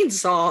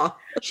Chainsaw.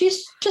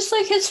 She's just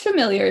like his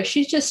familiar.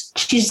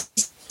 She's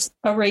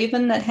a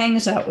raven that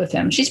hangs out with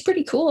him. She's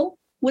pretty cool.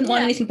 Wouldn't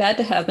want anything bad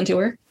to happen to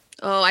her.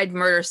 Oh, I'd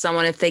murder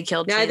someone if they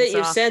killed Chainsaw. Now that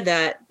you've said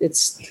that,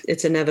 it's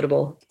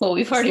inevitable. Well,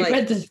 we've already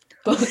read the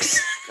books.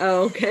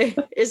 Oh, okay.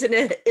 Is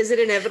it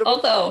inevitable?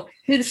 Although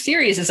his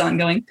series is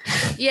ongoing.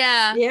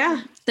 Yeah.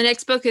 Yeah. The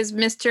next book is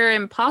Mr.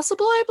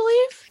 Impossible, I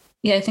believe.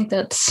 Yeah, I think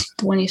that's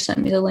the one you sent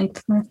me the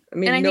link for. I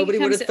mean, nobody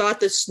would have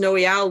thought the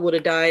Snowy Owl would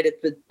have died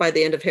by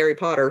the end of Harry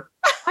Potter.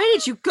 Why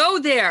did you go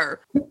there?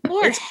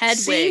 Lord Hedwig.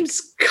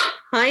 Seems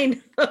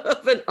kind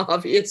of an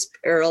obvious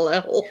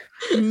parallel.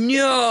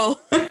 No.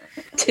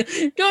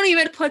 Don't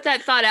even put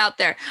that thought out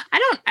there.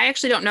 I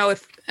actually don't know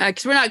if,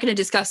 because we're not going to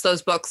discuss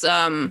those books,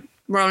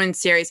 Ronan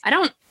series.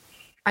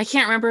 I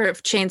can't remember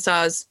if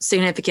Chainsaw's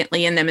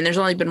significantly in them, and there's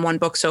only been one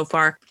book so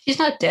far. She's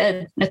not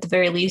dead, at the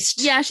very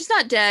least. Yeah, she's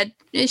not dead.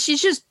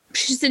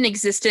 She's in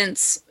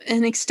existence,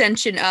 an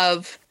extension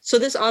of. So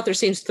this author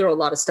seems to throw a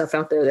lot of stuff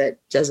out there that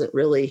doesn't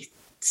really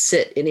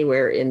sit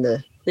anywhere in the,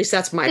 at least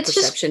that's my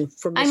perception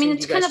from listening to you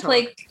guys it's kind of talk.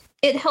 Like,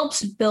 it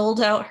helps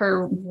build out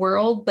her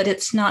world, but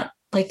it's not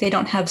like they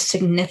don't have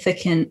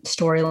significant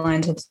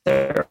storylines of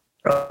their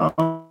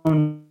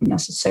own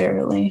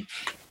necessarily.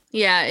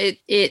 Yeah,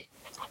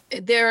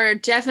 there are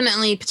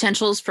definitely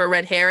potentials for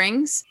red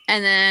herrings,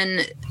 and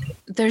then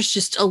there's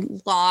just a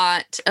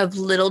lot of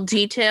little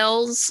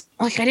details.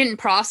 Like, I didn't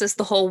process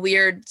the whole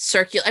weird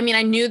circular. I mean,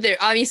 I knew there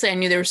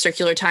was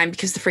circular time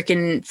because the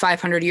freaking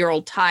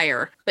 500-year-old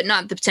tire, but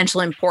not the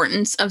potential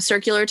importance of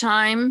circular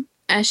time,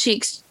 as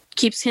she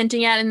keeps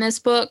hinting at in this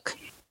book,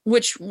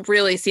 which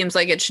really seems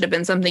like it should have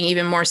been something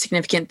even more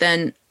significant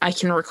than I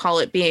can recall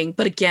it being.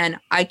 But again,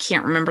 I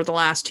can't remember the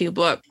last two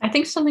books. I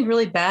think something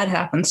really bad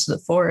happens to the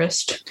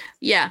forest.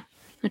 Yeah,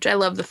 which I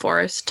love the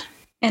forest.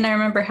 And I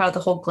remember how the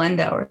whole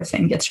Glendower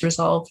thing gets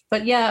resolved.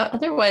 But yeah,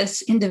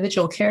 otherwise,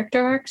 individual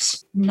character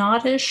arcs,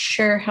 not as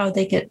sure how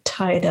they get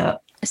tied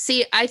up.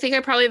 See, I think I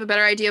probably have a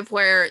better idea of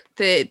where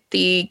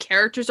the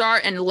characters are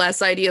and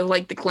less idea of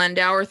like the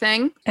Glendower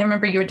thing. I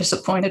remember you were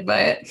disappointed by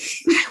it.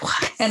 I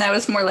was. And I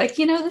was more like,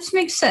 this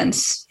makes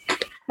sense.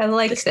 I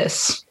like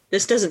this.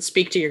 This doesn't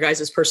speak to your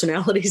guys'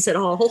 personalities at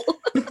all.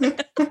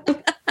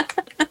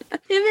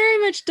 It very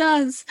much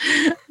does.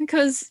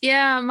 Because,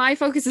 my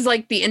focus is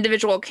like the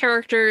individual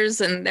characters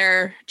and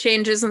their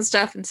changes and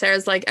stuff. And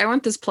Sarah's like, I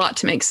want this plot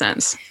to make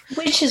sense.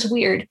 Which is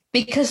weird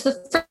because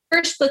the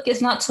first book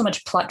is not so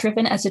much plot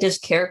driven as it is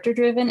character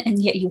driven,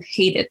 and yet you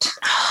hate it.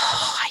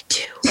 Oh, I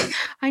do.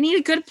 I need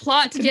a good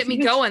plot to get me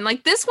going.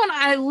 Like this one,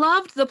 I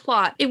loved the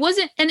plot. It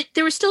wasn't, and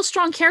there was still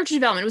strong character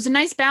development. It was a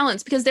nice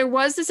balance because there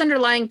was this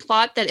underlying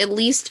plot that at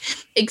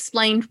least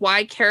explained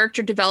why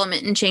character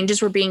development and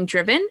changes were being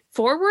driven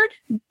forward,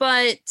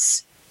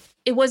 but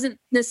it wasn't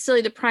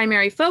necessarily the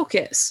primary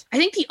focus. I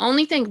think the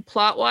only thing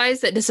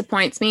plot-wise that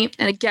disappoints me,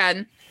 and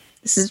again,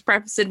 this is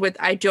prefaced with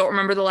I don't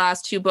remember the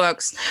last 2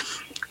 books,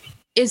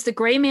 is the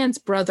Gray Man's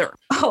brother.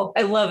 Oh,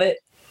 I love it.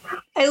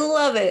 I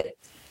love it.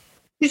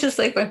 He's just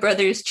like, my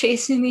brother's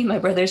chasing me. My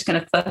brother's going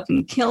to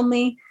fucking kill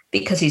me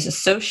because he's a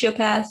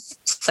sociopath,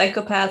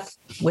 psychopath,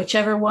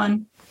 whichever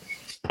one.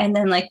 And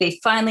then like they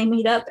finally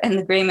meet up and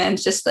the Gray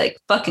Man's just like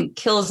fucking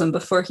kills him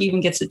before he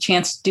even gets a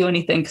chance to do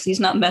anything because he's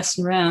not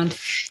messing around.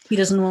 He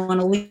doesn't want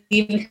to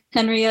leave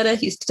Henrietta.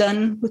 He's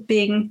done with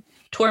being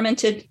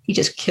tormented. He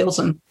just kills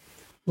him.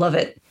 Love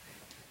it.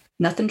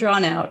 Nothing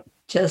drawn out.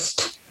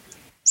 Just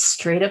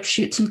straight up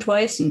shoots him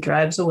twice and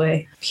drives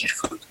away.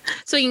 Beautiful.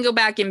 So you can go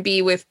back and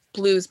be with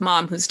Blue's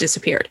mom who's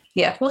disappeared.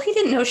 Yeah. Well, he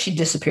didn't know she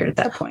disappeared at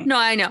that point. No,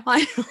 I know.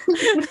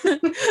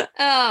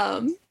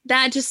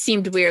 That just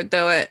seemed weird,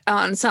 though,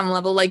 on some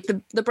level. Like,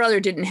 the brother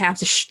didn't have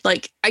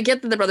to, I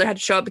get that the brother had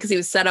to show up because he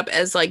was set up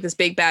as, like, this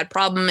big bad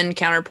problem and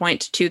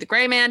counterpoint to the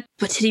Gray Man.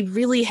 But did he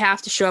really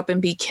have to show up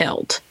and be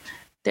killed?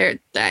 There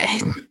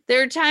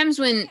are times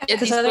when...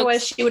 Because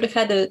otherwise she would have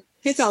had to...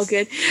 It's all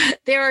good.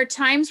 There are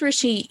times where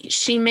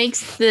she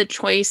makes the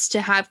choice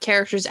to have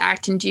characters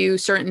act and do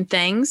certain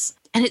things.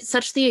 And it's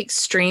such the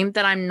extreme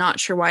that I'm not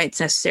sure why it's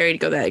necessary to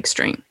go that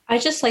extreme. I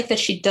just like that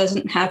she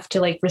doesn't have to,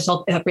 like,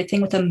 resolve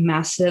everything with a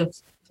massive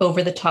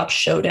over-the-top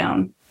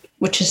showdown,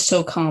 which is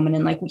so common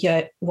in, like,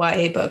 YA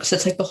books.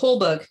 It's like the whole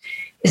book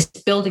is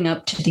building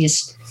up to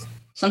these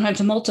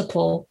sometimes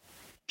multiple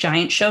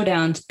giant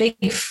showdowns,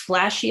 big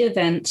flashy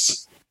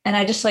events. And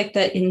I just like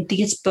that in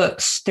these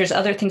books, there's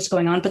other things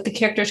going on, but the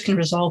characters can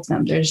resolve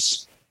them.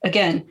 There's,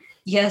 again,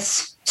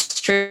 yes,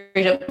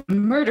 straight up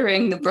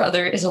murdering the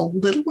brother is a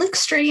little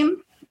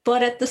extreme,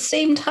 but at the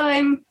same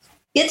time,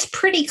 it's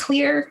pretty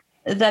clear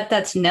that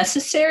that's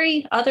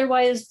necessary.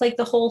 Otherwise, like,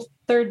 the whole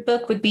third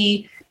book would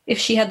be, if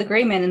she had the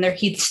Gray Man in there,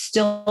 he'd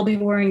still be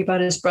worrying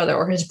about his brother,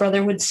 or his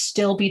brother would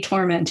still be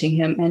tormenting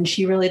him. And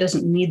she really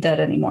doesn't need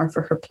that anymore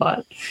for her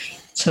plot.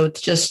 So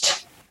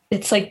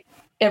it's like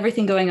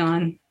everything going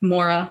on,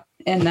 Mora,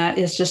 and that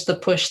is just the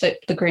push that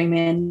the Gray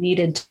Man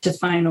needed to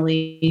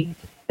finally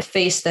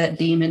face that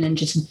demon and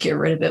just get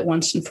rid of it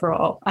once and for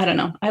all. I don't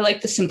know. I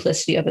like the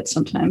simplicity of it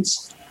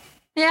sometimes.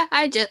 Yeah,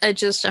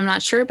 I'm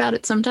not sure about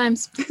it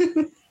sometimes.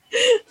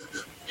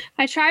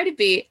 I try to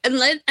be. And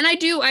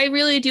I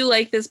really do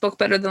like this book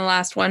better than the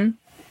last one.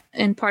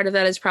 And part of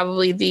that is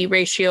probably the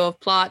ratio of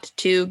plot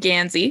to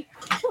Gansey,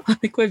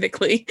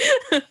 unequivocally.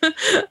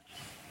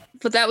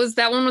 But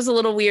that one was a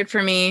little weird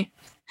for me.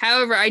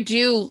 However, I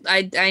do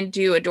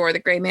adore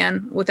the Gray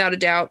Man, without a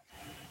doubt.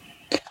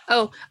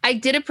 Oh, I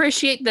did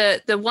appreciate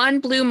the one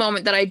Blue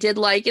moment that I did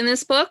like in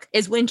this book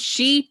is when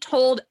she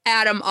told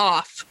Adam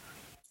off.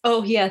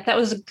 Oh yeah, that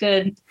was a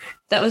good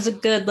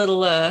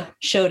little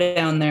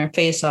showdown there,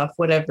 face off,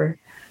 whatever.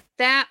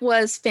 That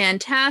was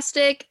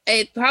fantastic.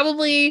 It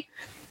probably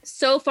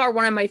so far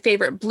one of my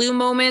favorite Blue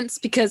moments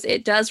because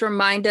it does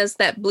remind us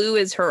that Blue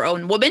is her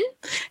own woman.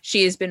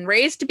 She has been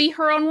raised to be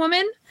her own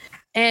woman,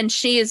 and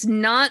she is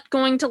not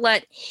going to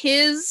let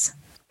his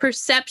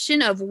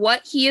perception of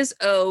what he is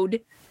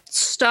owed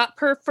stop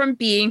her from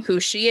being who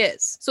she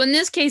is. So in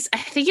this case, I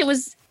think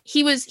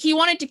he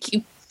wanted to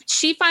keep.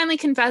 She finally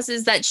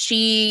confesses that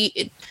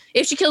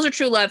if she kills her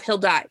true love, he'll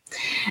die.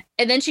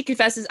 And then she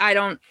confesses,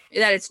 that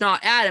it's not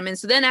Adam. And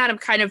so then Adam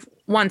kind of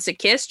wants a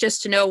kiss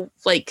just to know,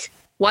 like,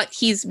 what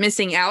he's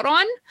missing out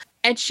on.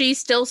 And she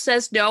still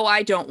says, no,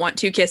 I don't want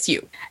to kiss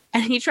you.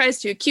 And he tries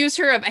to accuse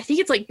her of, I think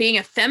it's like being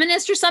a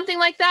feminist or something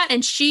like that.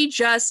 And she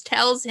just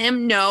tells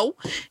him, no,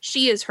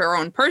 she is her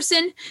own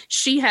person.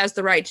 She has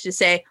the right to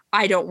say,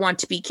 I don't want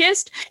to be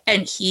kissed.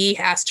 And he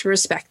has to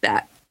respect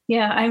that.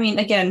 Yeah, I mean,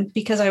 again,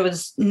 because I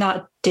was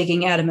not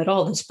digging Adam at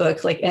all this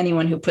book, like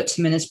anyone who puts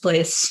him in his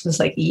place was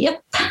like,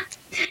 yep.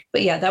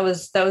 But yeah, that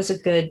was a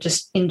good,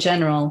 just in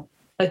general,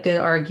 a good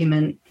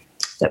argument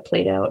that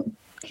played out.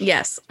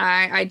 Yes,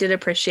 I did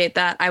appreciate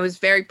that. I was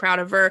very proud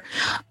of her.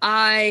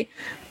 Okay,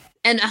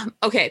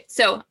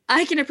 so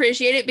I can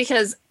appreciate it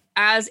because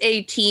as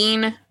a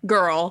teen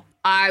girl,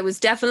 I was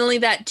definitely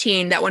that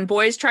teen that when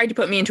boys tried to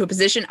put me into a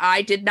position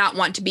I did not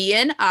want to be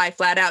in, I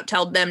flat out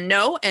told them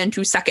no and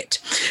to suck it.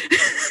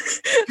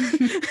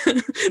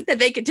 That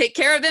they could take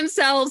care of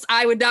themselves.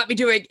 I would not be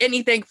doing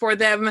anything for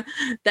them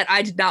that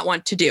I did not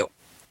want to do.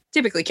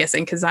 Typically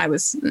kissing, because I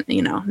was,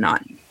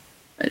 not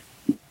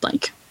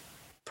like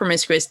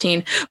promiscuous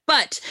teen,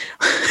 but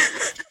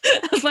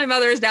my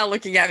mother is now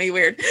looking at me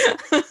weird.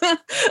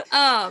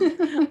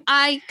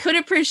 I could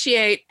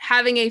appreciate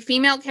having a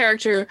female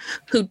character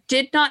who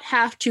did not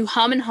have to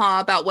hum and haw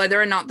about whether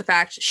or not the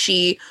fact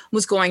she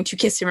was going to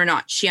kiss him or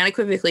not. She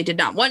unequivocally did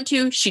not want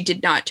to. She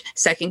did not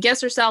second guess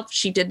herself.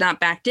 She did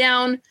not back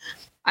down.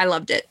 I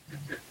loved it.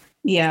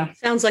 Yeah.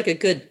 Sounds like a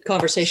good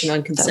conversation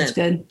on consent. Sounds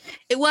good.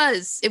 It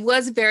was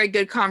a very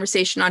good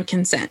conversation on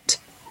consent.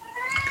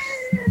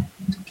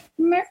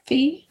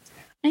 Murphy.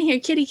 I hear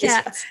kitty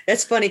cats.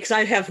 That's funny because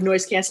I have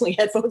noise canceling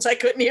headphones. I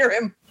couldn't hear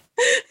him.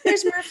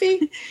 There's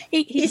Murphy.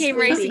 He came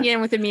racing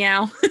in with a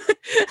meow.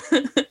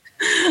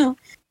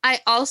 I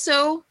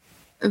also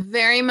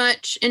very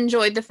much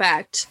enjoyed the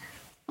fact,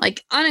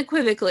 like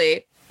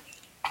unequivocally,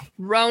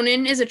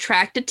 Ronan is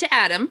attracted to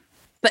Adam,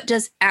 but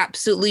does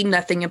absolutely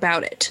nothing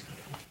about it.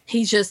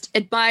 He just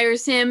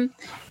admires him,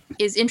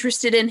 is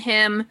interested in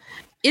him,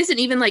 isn't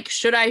even like,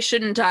 should I,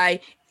 shouldn't I?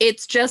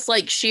 It's just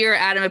like sheer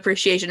Adam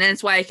appreciation. And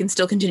it's why I can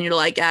still continue to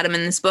like Adam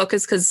in this book,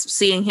 is because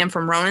seeing him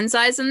from Ronan's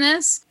eyes in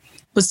this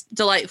was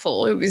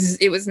delightful.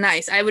 It was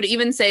nice. I would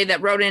even say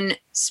that Ronan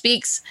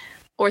speaks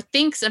or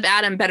thinks of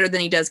Adam better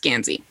than he does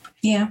Gansey.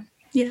 Yeah.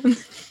 Yeah.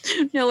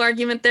 No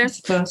argument there. I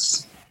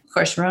suppose. Of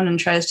course, Ronan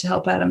tries to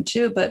help Adam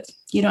too, but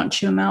you don't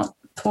chew him out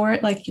for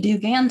it like you do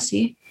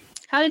Gansey.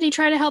 How did he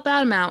try to help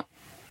Adam out?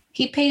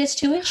 He paid his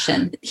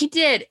tuition. He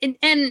did.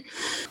 And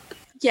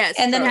yes.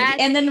 And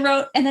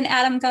then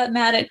Adam got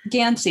mad at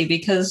Gansey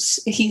because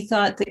he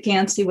thought that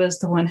Gansey was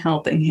the one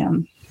helping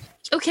him.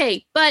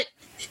 Okay, but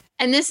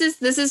and this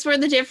is where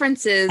the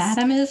difference is.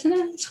 Adam is an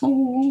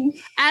asshole.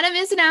 Adam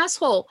is an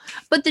asshole.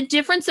 But the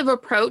difference of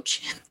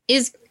approach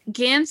is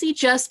Gansey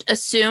just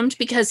assumed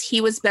because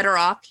he was better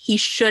off, he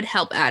should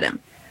help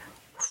Adam.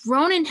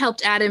 Ronan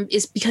helped Adam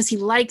is because he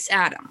likes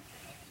Adam.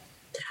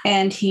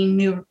 And he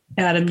knew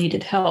Adam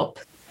needed help.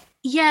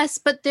 Yes,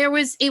 but it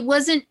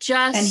wasn't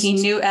just... And he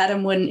knew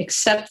Adam wouldn't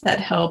accept that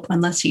help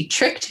unless he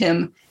tricked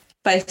him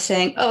by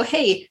saying, oh,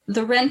 hey,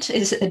 the rent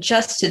is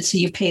adjusted so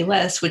you pay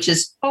less, which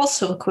is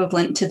also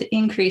equivalent to the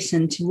increase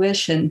in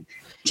tuition,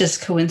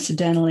 just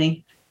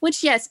coincidentally.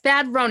 Which, yes,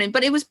 bad Ronan,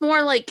 but it was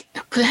more like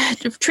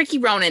tricky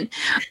Ronan.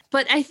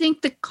 But I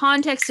think the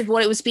context of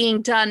what it was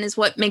being done is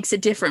what makes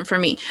it different for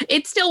me.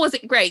 It still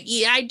wasn't great.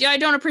 I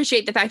don't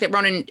appreciate the fact that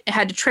Ronan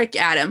had to trick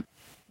Adam.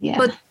 Yeah.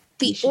 But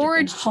the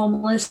origin,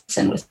 homeless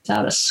and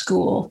without a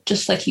school,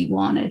 just like he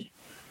wanted.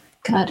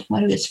 God,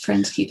 why do his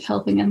friends keep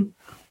helping him?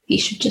 He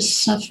should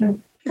just suffer.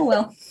 Oh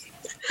well.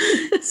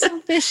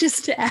 So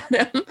vicious to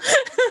Adam.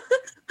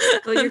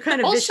 Well, you're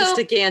kind of vicious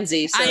to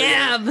Gansey. So I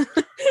am.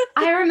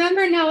 I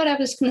remember now what I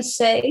was going to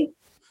say,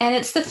 and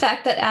it's the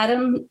fact that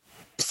Adam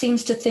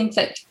seems to think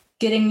that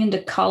getting into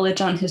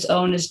college on his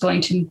own is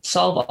going to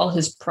solve all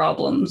his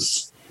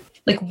problems.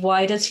 Like,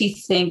 why does he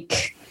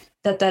think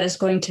that is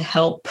going to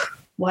help?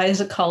 Why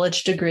is a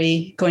college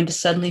degree going to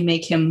suddenly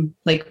make him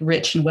like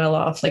rich and well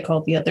off like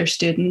all the other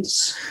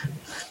students?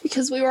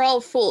 Because we were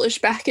all foolish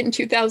back in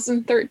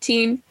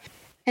 2013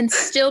 and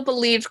still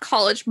believed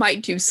college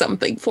might do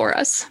something for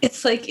us.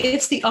 It's like,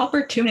 it's the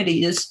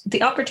opportunities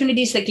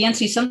that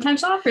Gansey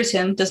sometimes offers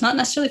him, does not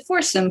necessarily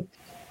force him,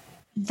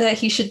 that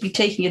he should be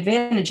taking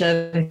advantage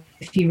of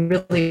if he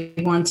really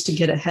wants to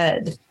get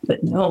ahead.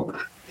 But no,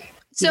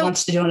 he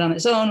wants to do it on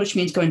his own, which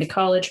means going to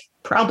college,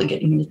 probably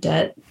getting into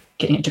debt,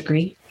 getting a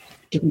degree,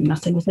 doing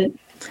nothing with it.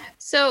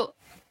 So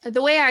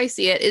the way I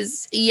see it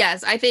is,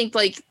 yes, I think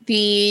like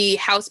the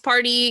house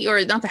party,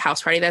 or not the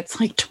house party, that's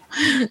like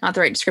not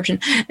the right description.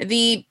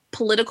 The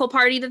political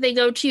party that they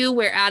go to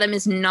where Adam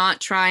is not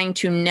trying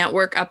to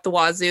network up the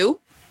wazoo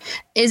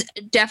is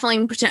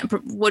definitely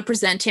would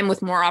present him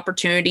with more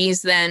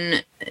opportunities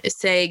than,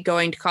 say,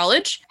 going to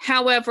college.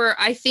 However,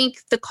 I think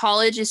the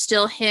college is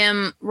still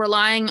him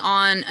relying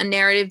on a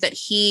narrative that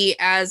he,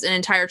 as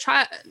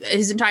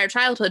his entire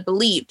childhood,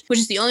 believed, which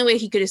is the only way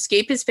he could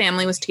escape his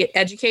family was to get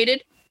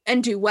educated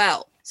and do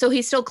well. So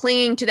he's still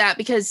clinging to that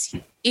because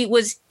it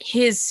was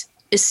his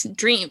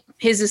dream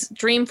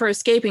for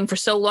escaping for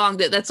so long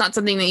that's not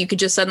something that you could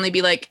just suddenly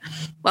be like,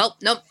 well,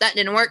 nope, that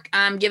didn't work,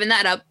 I'm giving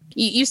that up.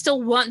 You still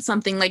want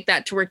something like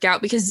that to work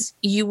out because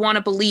you want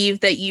to believe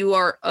that you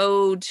are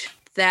owed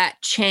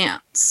that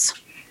chance.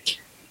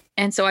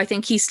 And so I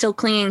think he's still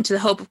clinging to the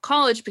hope of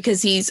college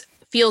because he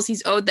feels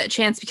he's owed that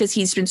chance because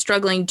he's been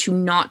struggling to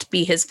not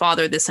be his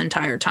father this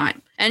entire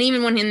time. And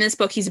even when in this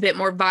book he's a bit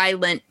more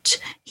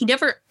violent,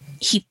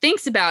 he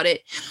thinks about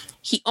it,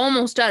 he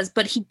almost does,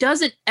 but he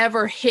doesn't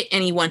ever hit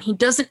anyone. He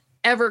doesn't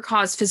ever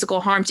cause physical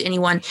harm to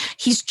anyone.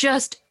 He's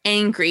just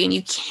angry, and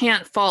you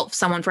can't fault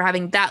someone for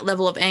having that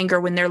level of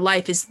anger when their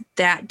life is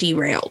that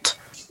derailed.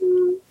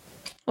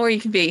 Or you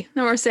can be,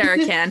 or Sarah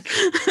can.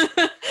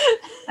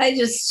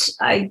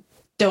 I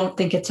don't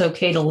think it's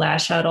okay to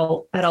lash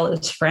out at all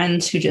his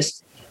friends who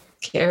just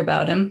care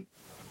about him.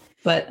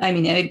 But I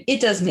mean,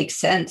 it does make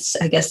sense,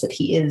 I guess, that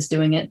he is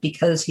doing it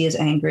because he is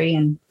angry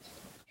and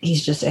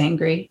he's just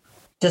angry.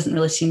 Doesn't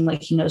really seem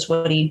like he knows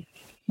what he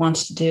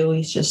wants to do.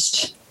 He's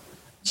just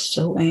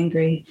so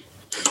angry.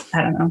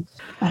 I don't know.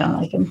 I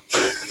don't like him.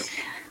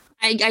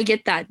 I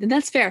get that. And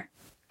that's fair.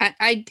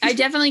 I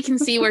definitely can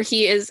see where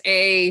he is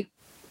a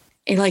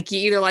like, you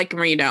either like him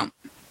or you don't.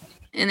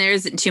 And there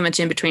isn't too much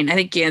in between. I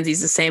think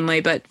Gansey's the same way,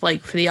 but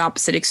like for the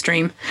opposite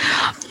extreme.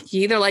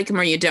 You either like him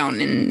or you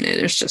don't, and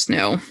there's just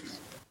no.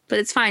 But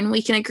it's fine.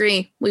 We can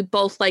agree. We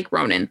both like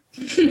Ronan.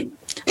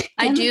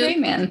 I do. The Gray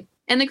Man.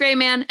 And the Gray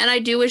Man. And I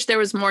do wish there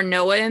was more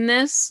Noah in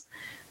this,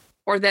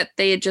 or that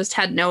they had just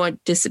had Noah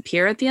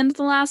disappear at the end of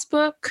the last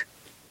book.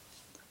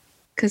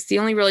 Because the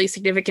only really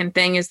significant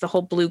thing is the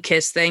whole blue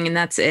kiss thing, and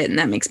that's it. And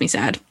that makes me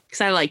sad. Because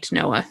I liked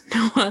Noah.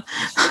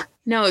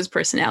 Noah's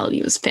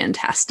personality was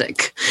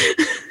fantastic.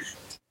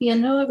 Yeah,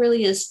 Noah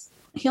really is.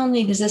 He only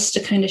exists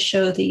to kind of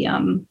show the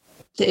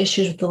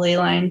issues with the ley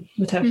line,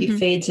 with how he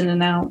fades in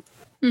and out.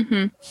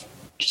 Mm-hmm.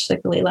 Just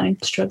like the ley line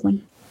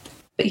struggling.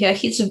 But yeah,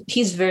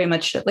 he's very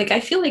much like, I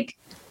feel like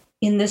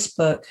in this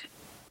book,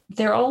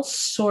 they're all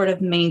sort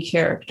of main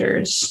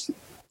characters.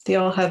 They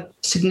all have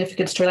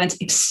significant storylines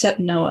except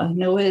Noah.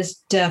 Noah is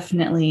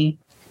definitely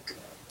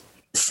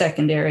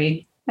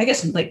secondary. I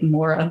guess like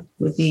Mora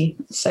would be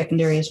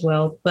secondary as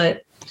well,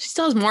 but she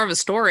still has more of a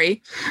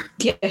story.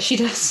 Yeah, she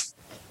does.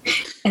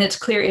 And it's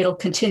clear it'll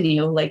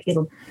continue, like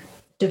it'll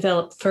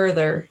develop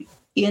further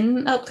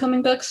in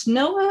upcoming books.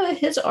 Noah,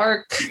 his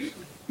arc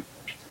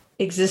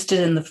existed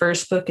in the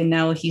first book, and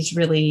now he's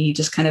really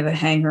just kind of a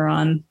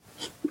hanger-on.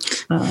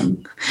 I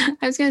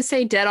was going to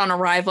say dead on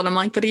arrival, and I'm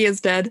like, but he is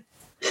dead.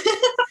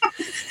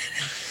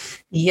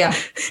 Yeah.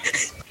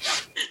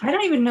 I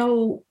don't even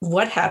know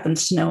what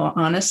happens to Noah,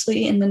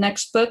 honestly, in the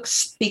next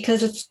books,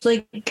 because it's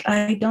like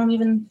I don't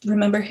even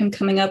remember him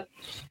coming up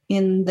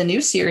in the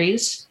new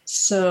series.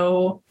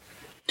 So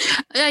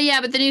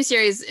yeah, but the new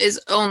series is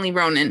only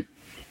Ronan.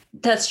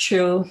 That's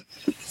true.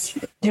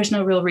 There's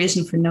no real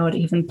reason for Noah to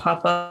even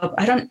pop up.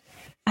 I don't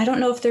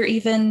know if they're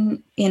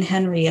even in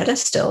Henrietta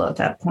still at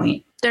that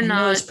point. They're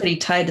not. Noah's pretty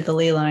tied to the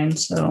ley line,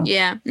 so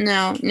yeah,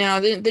 no.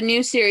 The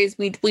new series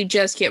we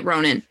just get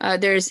Ronan.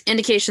 There's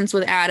indications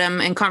with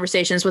Adam and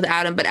conversations with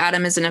Adam, but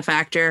Adam isn't a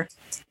factor.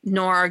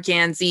 Nor are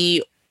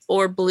Gansey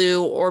or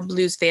Blue or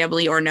Blue's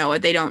family or Noah.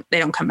 They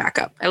don't come back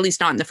up. At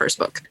least not in the first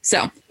book.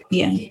 So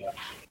yeah.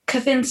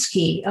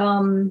 Kavinsky.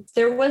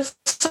 There was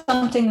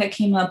something that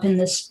came up in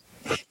this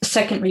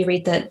second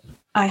reread that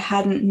I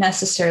hadn't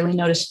necessarily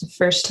noticed the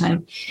first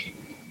time.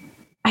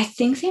 I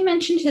think they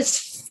mentioned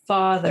his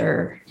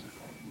father,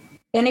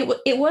 and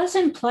it was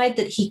implied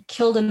that he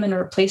killed him and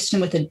replaced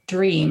him with a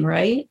dream,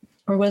 right?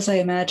 Or was I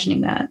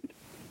imagining that?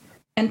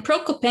 And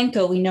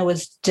Prokopenko, we know,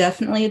 is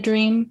definitely a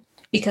dream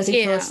because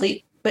he fell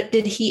asleep. But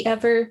did he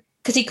ever?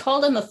 Because he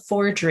called him a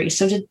forgery.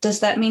 So does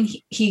that mean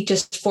he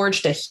just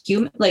forged a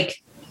human?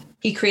 Like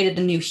he created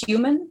a new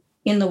human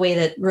in the way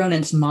that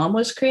Ronan's mom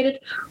was created?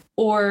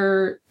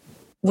 Or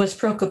was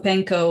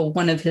Prokopenko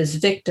one of his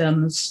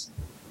victims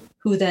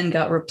who then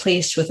got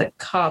replaced with a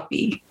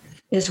copy?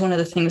 Is one of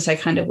the things I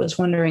kind of was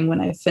wondering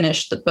when I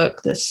finished the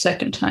book this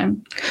second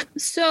time.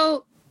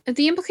 So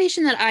the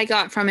implication that I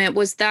got from it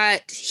was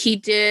that he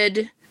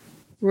did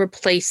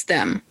replace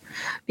them,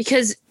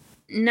 because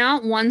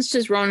not once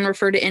does Ronan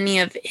refer to any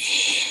of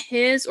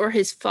his or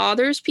his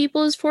father's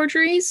people as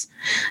forgeries.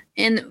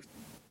 And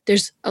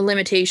there's a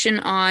limitation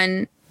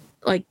on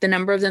like the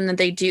number of them that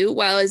they do,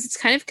 while it's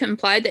kind of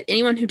implied that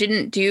anyone who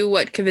didn't do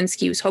what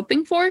Kavinsky was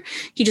hoping for,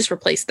 he just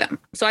replaced them.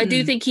 So I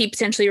do think he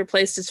potentially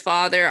replaced his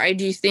father. I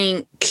do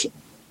think,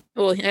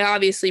 well, he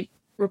obviously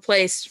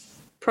replaced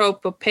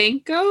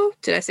Prokopenko.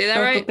 Did I say that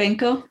right?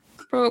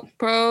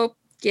 Prokopenko?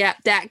 Yeah,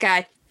 that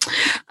guy.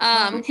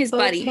 His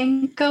buddy.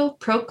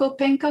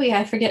 Prokopenko? Yeah,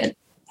 I forget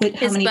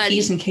how many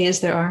P's and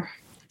K's there are.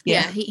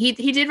 Yeah, he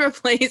did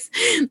replace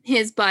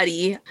his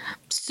buddy.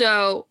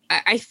 So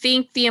I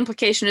think the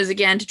implication is,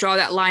 again, to draw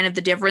that line of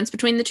the difference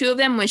between the two of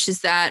them, which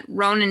is that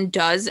Ronan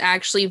does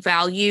actually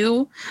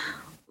value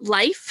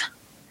life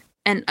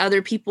and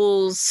other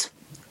people's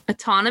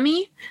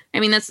autonomy. I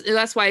mean,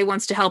 that's why he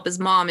wants to help his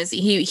mom, is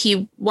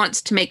he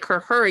wants to make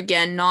her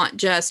again, not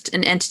just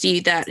an entity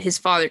that his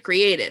father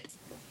created.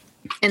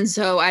 And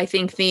so I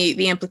think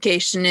the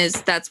implication is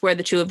that's where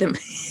the two of them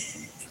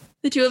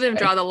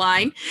draw the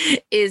line,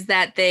 is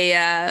that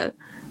they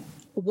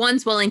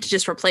one's willing to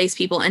just replace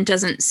people and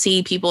doesn't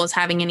see people as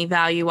having any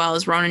value, while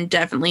as Ronan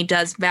definitely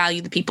does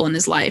value the people in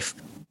his life.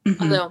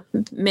 Mm-hmm. Although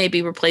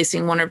maybe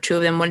replacing one or two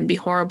of them wouldn't be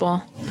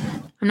horrible.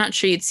 I'm not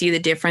sure you'd see the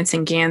difference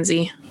in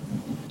Gansey.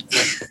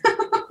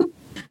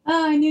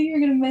 Oh, I knew you were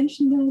going to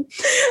mention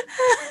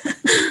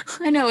that.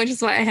 I know, which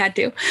is why I had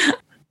to.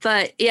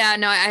 But yeah,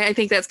 no, I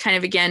think that's kind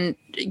of, again,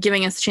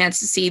 giving us a chance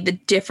to see the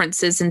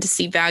differences and to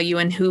see value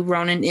in who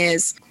Ronan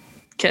is.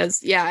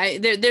 Because,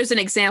 there's an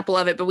example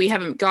of it, but we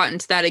haven't gotten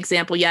to that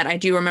example yet. I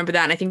do remember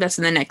that, and I think that's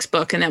in the next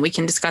book, and then we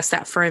can discuss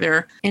that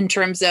further in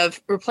terms of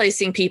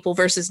replacing people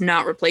versus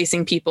not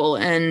replacing people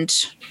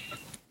and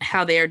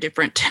how they are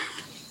different.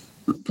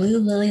 Blue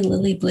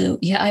Lily Blue.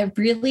 Yeah, I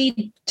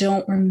really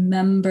don't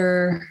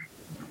remember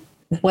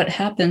what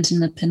happens in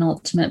the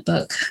penultimate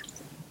book.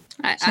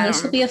 So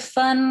this will be a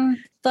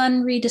fun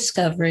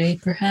rediscovery,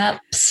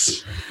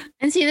 perhaps.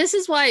 And see, this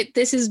is why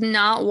this is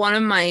not one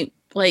of my,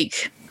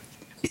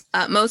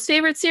 most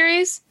favorite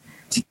series.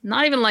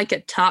 Not even like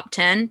a top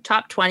 10,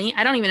 top 20.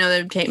 I don't even know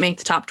that it would make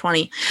the top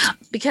 20.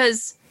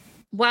 Because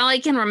while I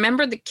can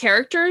remember the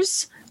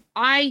characters,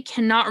 I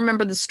cannot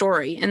remember the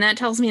story. And that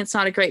tells me it's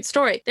not a great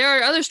story. There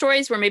are other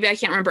stories where maybe I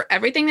can't remember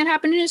everything that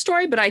happened in a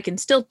story, but I can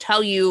still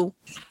tell you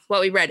what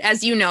we read.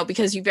 As you know,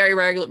 because you very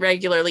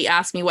regularly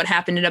ask me what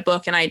happened in a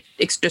book and I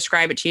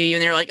describe it to you.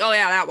 And they're like, oh,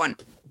 yeah, that one.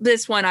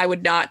 This one, I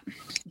would not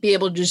be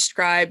able to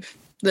describe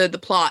the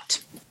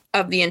plot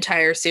of the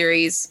entire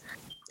series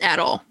at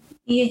all.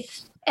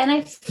 Yes. And I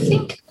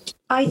think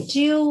I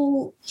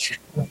do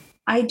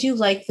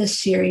like this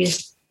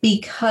series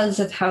because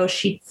of how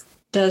she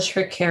does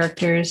her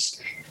characters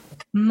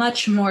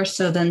much more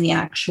so than the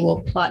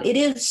actual plot. It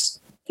is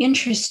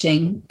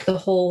interesting,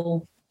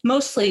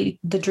 mostly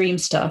the dream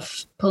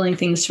stuff, pulling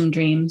things from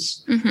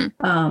dreams,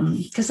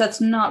 because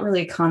that's not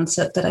really a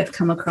concept that I've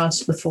come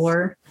across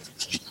before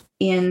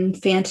in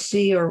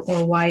fantasy or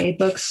YA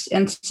books.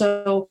 And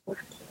so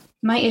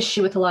my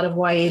issue with a lot of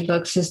YA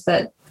books is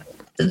that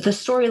the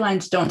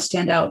storylines don't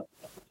stand out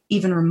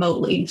even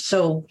remotely.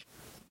 So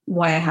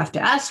why I have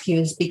to ask you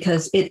is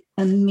because it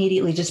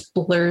immediately just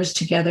blurs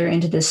together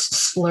into this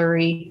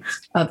slurry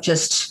of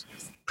just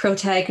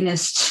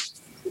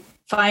protagonists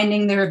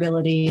finding their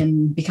ability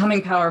and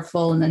becoming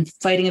powerful and then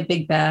fighting a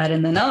big bad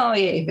and then, oh,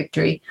 yay,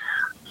 victory.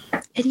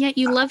 And yet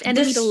you love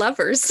enemy to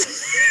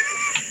lovers.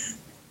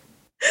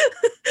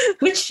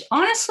 Which,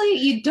 honestly,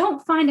 you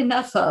don't find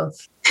enough of.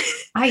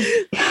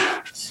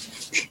 I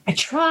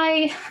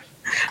try.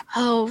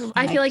 Oh,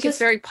 I feel like it's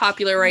very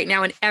popular right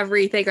now, and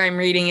everything I'm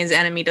reading is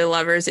enemy to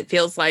lovers. It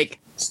feels like.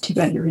 It's too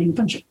bad you're reading a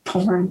bunch of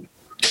porn.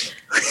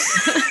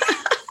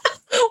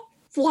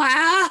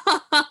 Wow.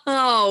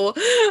 Wow.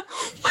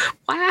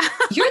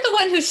 You're the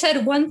one who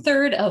said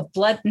 1/3 of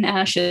Blood and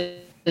Ashes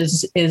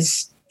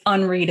is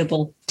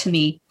unreadable to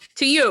me.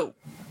 To you.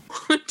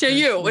 To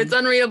you. It's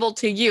unreadable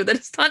to you. That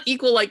is not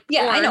equal like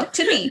porn. Yeah, I know.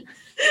 To me.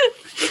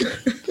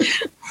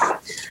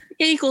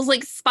 It equals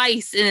like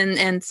spice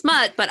and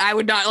smut, but I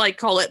would not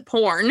call it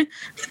porn.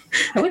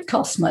 I would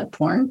call smut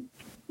porn.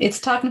 It's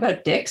talking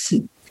about dicks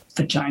and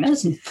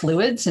vaginas and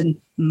fluids and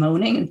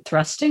moaning and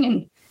thrusting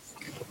and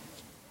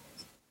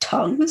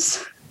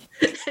tongues.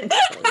 I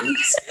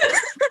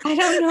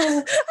don't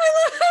know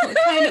what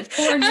kind of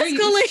porn you're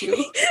used to. I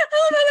love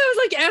how that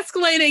was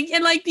escalating,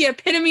 and the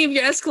epitome of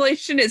your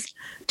escalation is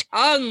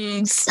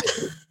tongues.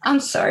 I'm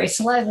sorry,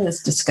 saliva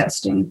is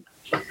disgusting.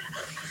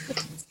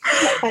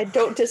 I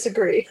don't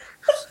disagree.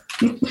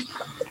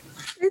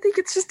 I think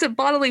it's just a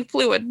bodily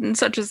fluid, and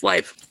such is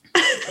life.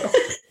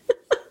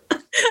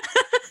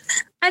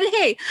 And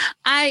hey,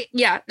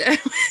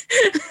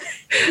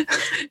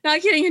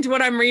 not getting into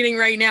what I'm reading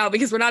right now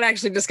because we're not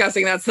actually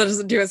discussing that, so that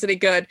doesn't do us any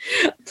good.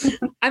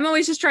 I'm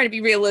always just trying to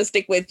be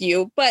realistic with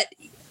you, but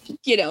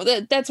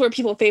that's where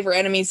people favor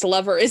enemies to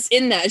lover is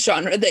in that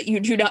genre that you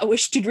do not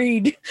wish to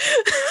read.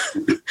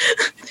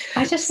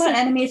 I just want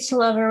enemies to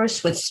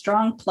lovers with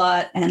strong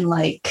plot and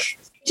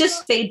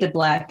just fade to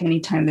black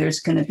anytime there's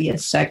going to be a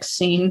sex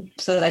scene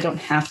so that I don't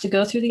have to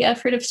go through the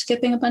effort of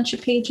skipping a bunch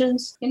of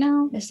pages.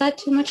 Is that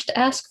too much to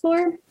ask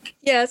for?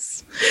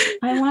 Yes.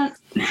 I want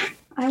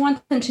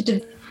them to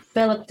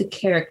develop the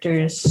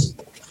characters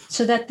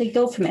so that they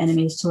go from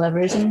enemies to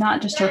lovers and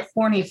not just are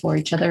horny for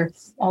each other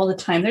all the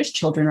time. There's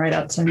children right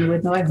outside the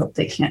window. I hope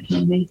they can't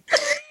hear me.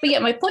 But yeah,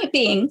 my point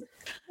being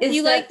is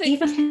you that I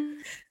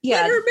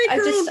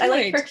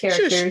like her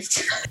characters.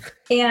 Shush.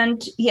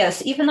 And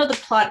yes, even though the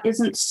plot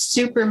isn't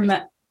super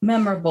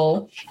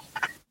memorable,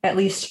 at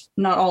least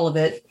not all of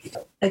it,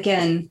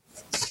 again,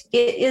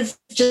 it is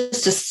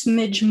just a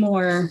smidge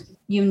more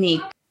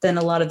unique than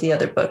a lot of the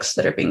other books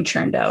that are being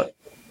churned out,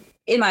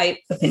 in my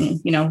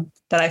opinion,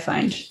 that I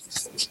find.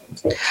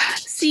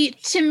 See,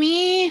 to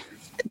me,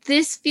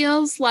 this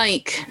feels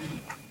like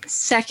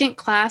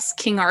second-class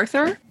King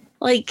Arthur.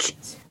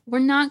 We're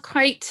not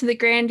quite to the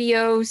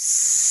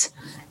grandiose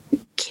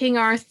King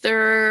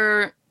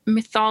Arthur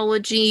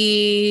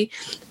mythology,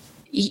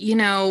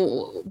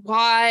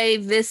 why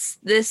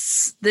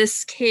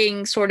this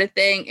king sort of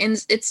thing.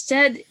 And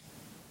instead,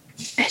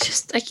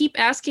 I keep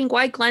asking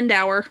why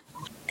Glendower.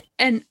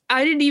 And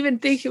I didn't even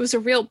think it was a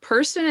real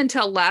person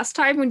until last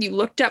time when you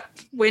looked up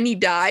when he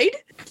died.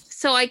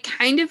 So I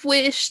kind of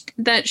wished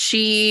that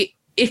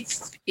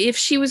if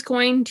she was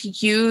going to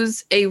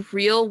use a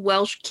real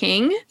Welsh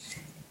king,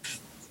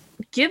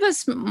 give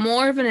us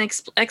more of an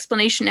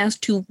explanation as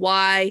to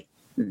why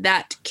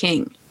that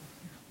king.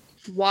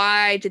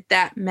 Why did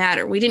that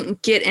matter? We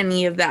didn't get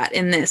any of that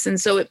in this. And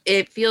so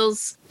it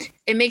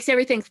makes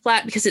everything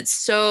flat because it's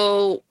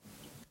so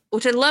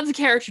which I love the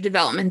character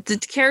development. The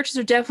characters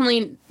are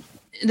definitely,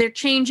 they're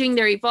changing,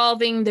 they're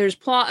evolving, there's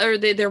plot, or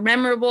they're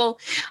memorable.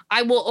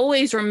 I will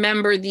always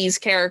remember these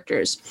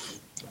characters.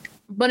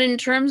 But in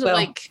terms of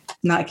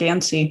not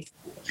Gansey.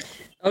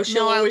 Oh,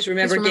 she'll always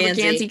remember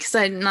Gansey because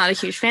I'm not a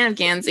huge fan of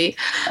Gansey.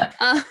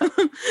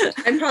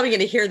 I'm probably going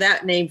to hear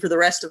that name for the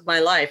rest of my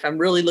life. I'm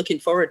really looking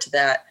forward to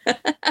that.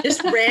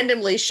 Just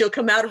randomly, she'll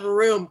come out of a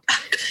room.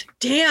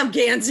 Damn,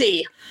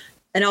 Gansey.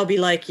 And I'll be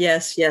like,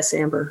 yes,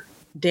 Amber.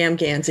 Damn,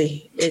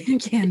 Gansey.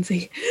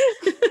 Gansey.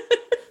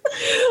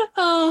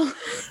 Oh,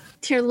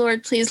 dear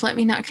Lord, please let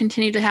me not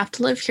continue to have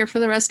to live here for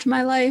the rest of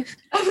my life.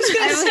 I was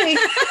going to say,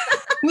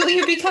 will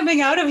you be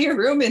coming out of your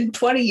room in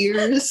 20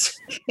 years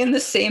in the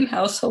same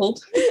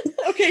household?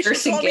 Okay,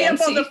 she'll call me up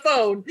on the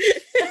phone.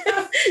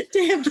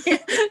 Damn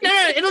Gansey.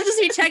 No, it'll just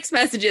be text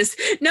messages.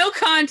 No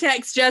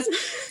context, just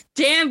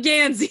damn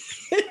Gansey.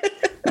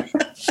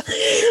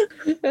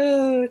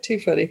 Oh, too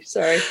funny.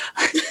 Sorry.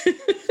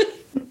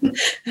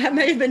 I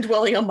may have been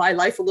dwelling on my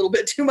life a little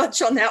bit too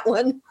much on that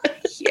one.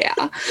 Yeah.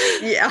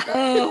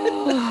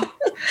 Oh.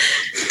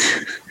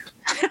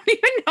 I don't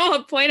even know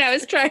what point I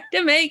was trying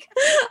to make.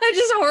 I'm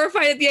just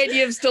horrified at the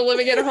idea of still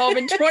living at home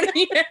in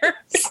 20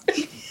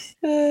 years.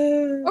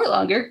 Or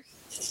longer.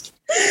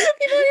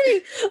 People are gonna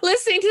be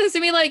listening to this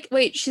and be like,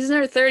 wait, she's in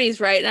her 30s,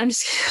 right? And I'm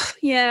just,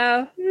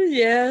 yeah.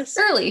 Yes.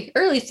 Early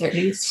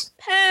 30s.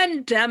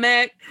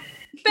 Pandemic.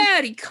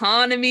 Bad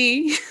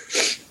economy.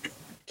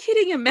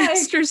 Getting a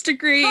master's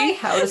degree. High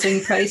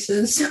housing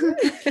prices.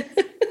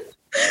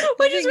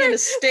 Which is in a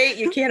state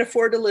you can't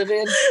afford to live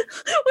in. Which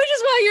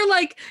is why you're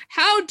like,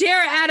 how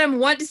dare Adam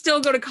want to still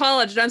go to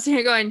college? And I'm sitting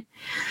here going,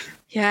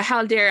 yeah,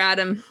 how dare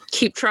Adam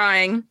keep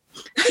trying.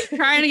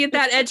 Trying to get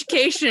that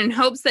education in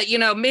hopes that,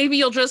 maybe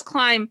you'll just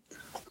climb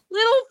a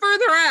little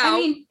further out. I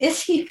mean,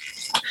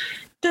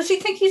 does he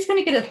think he's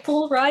going to get a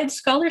full ride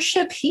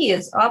scholarship? He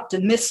is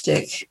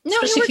optimistic. No,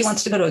 especially if he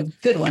wants to go to a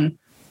good one.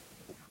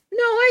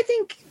 No, I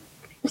think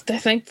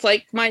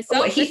like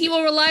myself, that he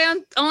will rely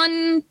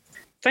on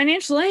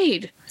financial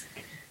aid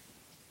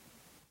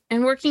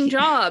and working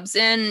jobs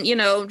and,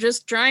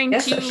 just trying to...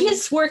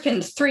 He's working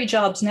 3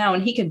 jobs now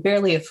and he can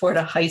barely afford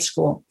a private high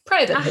school,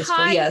 yes.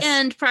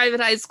 High-end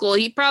private high school.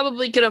 He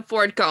probably could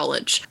afford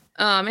college.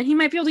 And he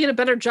might be able to get a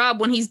better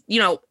job when he's,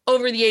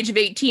 over the age of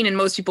 18 and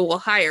most people will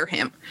hire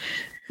him.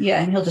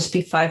 Yeah, and he'll just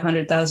be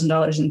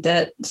 $500,000 in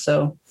debt.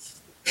 So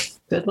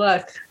good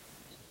luck.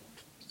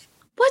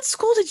 What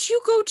school did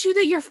you go to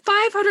that you're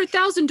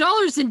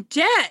 $500,000 in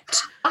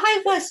debt?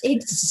 I was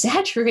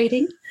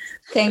exaggerating.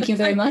 Thank you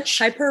very much.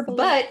 Hyperbole.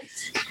 But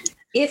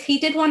if he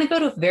did want to go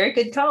to a very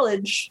good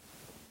college,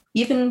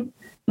 even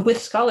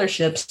with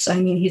scholarships, I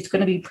mean, he's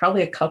going to be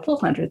probably a couple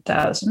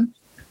 $100,000.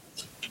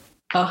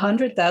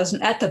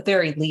 100,000 at the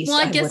very least.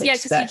 Well, I guess, yeah,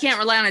 because he can't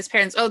rely on his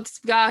parents. Oh,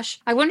 gosh.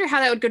 I wonder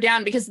how that would go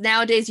down because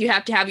nowadays you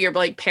have to have your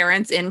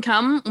parents'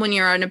 income when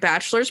you're in a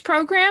bachelor's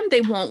program.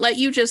 They won't let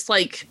you just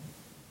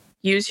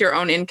use your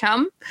own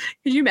income.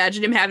 Could you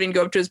imagine him having to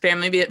go up to his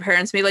family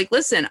parents and be like,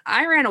 listen,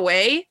 I ran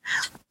away,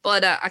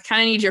 but I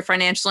kind of need your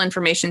financial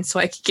information so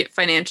I could get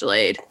financial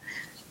aid.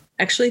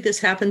 Actually, this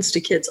happens to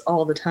kids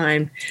all the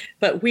time,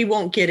 but we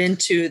won't get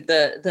into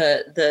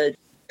the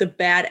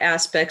bad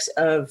aspects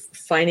of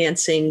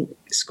financing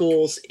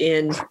schools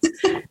in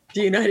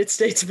the United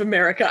States of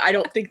America. I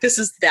don't think this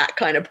is that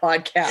kind of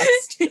podcast.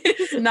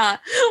 It's not.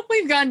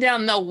 We've gone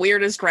down the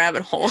weirdest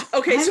rabbit hole.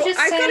 Okay, so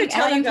I've got to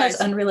tell you guys,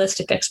 has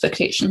unrealistic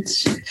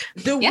expectations.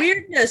 The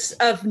weirdness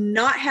of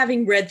not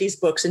having read these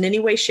books in any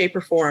way, shape,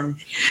 or form,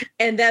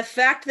 and that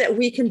fact that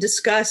we can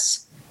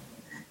discuss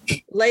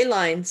ley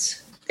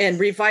lines and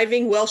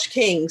reviving Welsh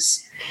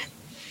kings,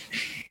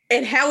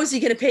 and how is he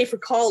going to pay for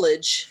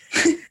college?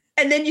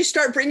 And then you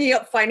start bringing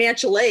up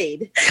financial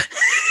aid.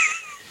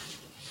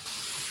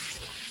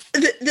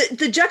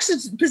 The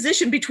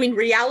juxtaposition between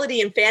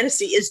reality and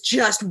fantasy is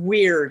just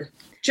weird.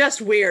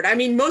 Just weird. I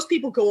mean, most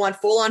people go on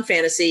full on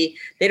fantasy.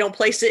 They don't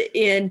place it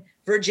in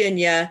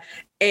Virginia.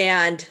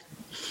 And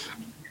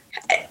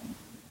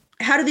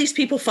how do these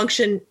people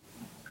function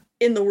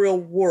in the real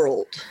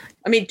world?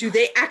 I mean, do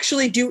they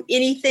actually do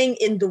anything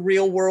in the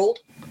real world?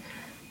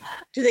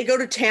 Do they go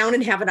to town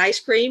and have an ice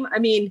cream? I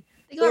mean,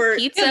 or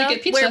pizza,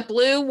 where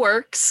Blue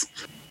works.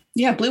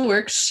 Yeah, Blue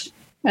works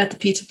at the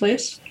pizza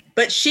place.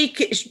 But she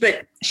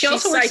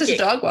also works as a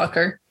dog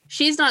walker.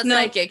 She's not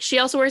psychic. She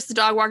also works as a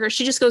dog walker.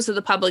 She just goes to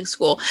the public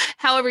school.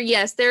 However,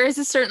 yes, there is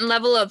a certain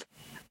level of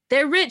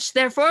they're rich,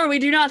 therefore we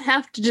do not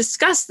have to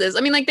discuss this. I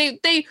mean,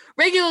 they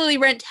regularly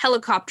rent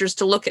helicopters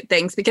to look at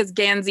things because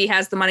Gansey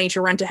has the money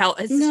to rent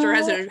his sister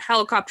has a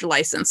helicopter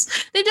license.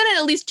 They've done it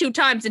at least 2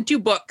 times in 2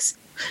 books.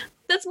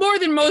 That's more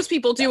than most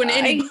people do in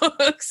any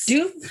books.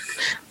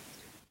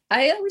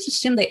 I always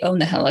assume they own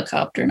the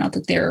helicopter, not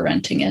that they were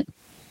renting it.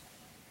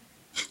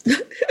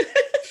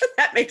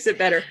 That makes it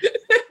better.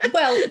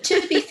 Well,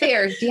 to be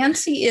fair,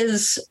 Gansey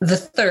is the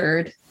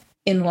 3rd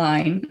in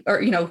line,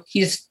 or,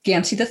 he's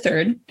Gansey the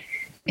 3rd.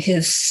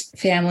 His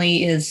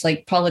family is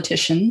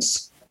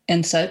politicians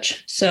and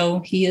such. So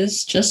he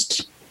is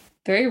just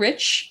very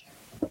rich.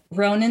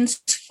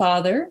 Ronan's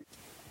father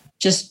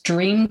just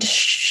dreamed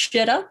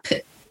shit up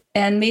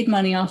and made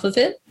money off of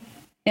it.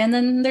 And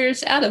then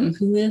there's Adam,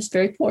 who is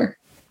very poor.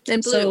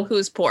 And Blue,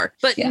 who's poor.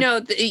 But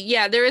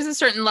there is a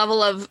certain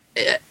level of...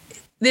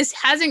 this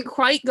hasn't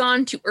quite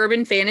gone to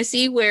urban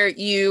fantasy where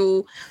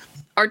you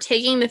are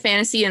taking the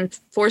fantasy and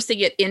forcing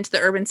it into the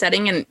urban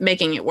setting and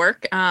making it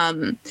work.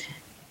 But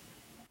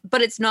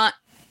it's not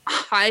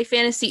high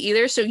fantasy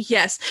either. So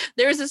yes,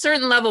 there is a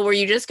certain level where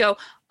you just go,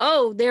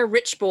 oh, they're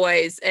rich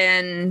boys,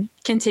 and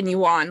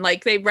continue on.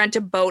 Like they rent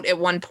a boat at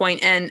one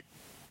point, and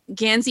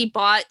Gansey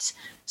bought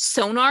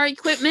sonar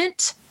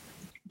equipment.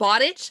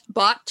 Bought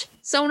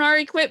sonar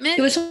equipment.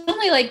 It was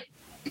only like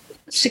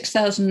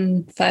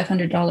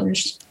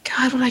 $6,500.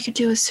 God, what I could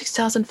do with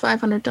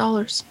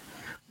 $6,500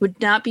 would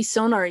not be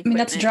sonar equipment. I mean,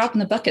 that's a drop in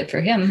the bucket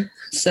for him.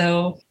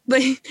 So,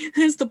 but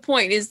that's the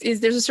point. Is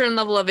there's a certain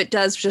level of it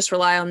does just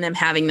rely on them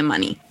having the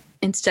money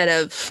instead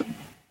of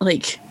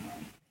like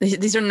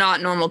these are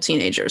not normal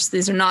teenagers.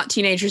 These are not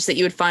teenagers that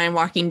you would find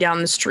walking down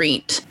the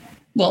street.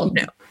 Well,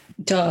 no.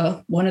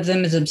 Duh. One of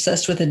them is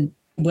obsessed with a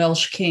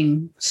Welsh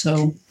king.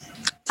 So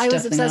I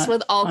was obsessed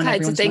with all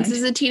kinds of things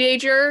as a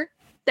teenager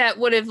that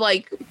would have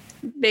like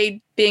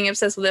made being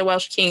obsessed with a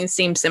Welsh king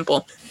seem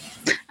simple.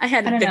 I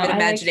had a vivid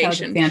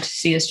imagination. Like how the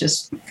fantasy is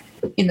just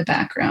in the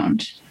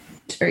background.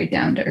 It's very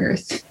down to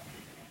earth.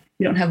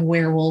 You don't have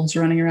werewolves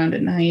running around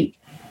at night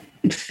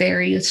and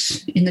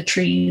fairies in the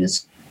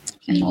trees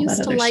and all that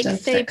other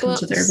stuff that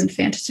comes with urban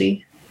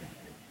fantasy.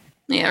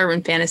 Yeah,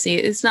 urban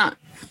fantasy is not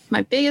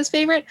my biggest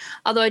favorite,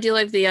 although I do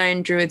like the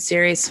Iron Druid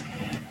series.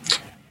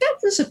 That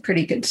was a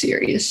pretty good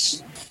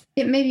series.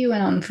 It maybe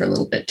went on for a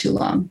little bit too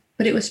long,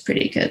 but it was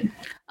pretty good.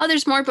 Oh,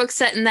 there's more books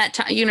set in that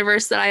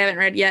universe that I haven't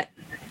read yet.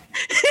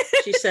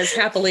 She says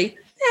happily.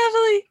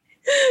 Happily.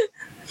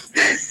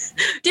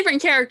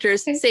 Different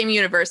characters, same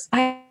universe.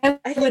 I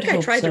think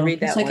I tried to read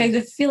that one.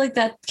 I feel like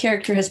that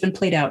character has been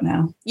played out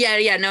now.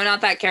 Yeah, no,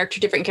 not that character,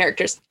 different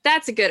characters.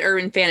 That's a good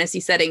urban fantasy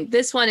setting.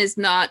 This one is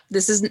not.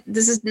 This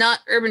is not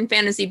urban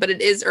fantasy, but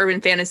it is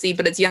urban fantasy,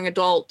 but it's young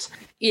adult.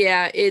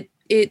 Yeah,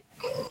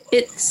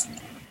 it's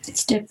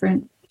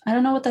different. I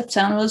don't know what that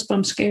sound was, but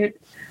I'm scared.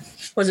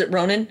 Was it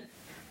Ronan?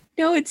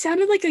 No, it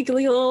sounded like a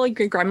little like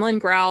a gremlin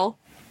growl.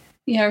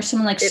 Yeah, or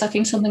someone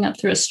sucking something up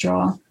through a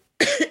straw.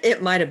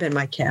 It might have been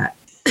my cat.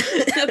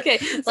 Okay.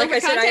 So like I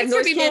said, I have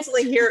noise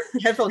canceling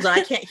headphones on.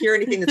 I can't hear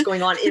anything that's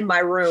going on in my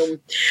room.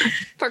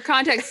 For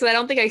context, I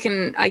don't think I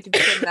can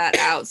trim that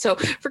out. So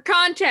for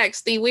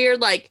context, the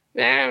weird like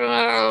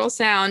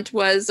sound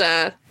was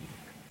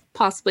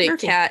possibly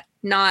Murphy. A cat,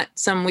 not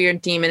some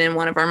weird demon in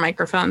one of our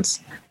microphones.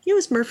 It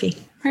was Murphy.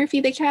 Murphy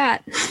the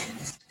cat.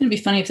 It's going to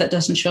be funny if that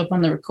doesn't show up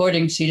on the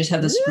recording, so you just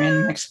have this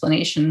random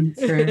explanation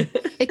for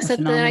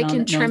except that I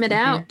can trim it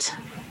out.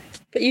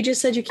 But you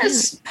just said you can't.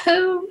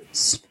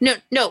 Suppose. No.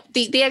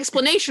 The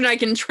explanation I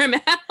can trim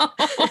out.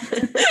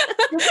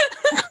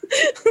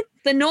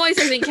 The noise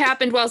I think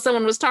happened while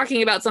someone was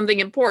talking about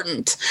something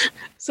important,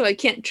 so I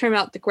can't trim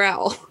out the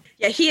growl.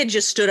 Yeah, he had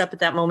just stood up at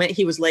that moment.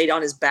 He was laid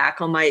on his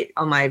back on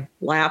my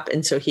lap,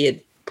 and so he had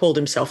pulled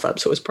himself up.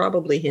 So it was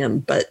probably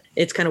him. But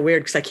it's kind of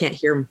weird because I can't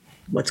hear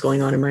what's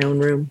going on in my own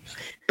room.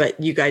 But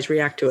you guys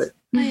react to it.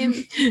 I am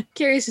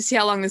curious to see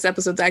how long this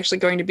episode's actually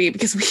going to be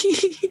because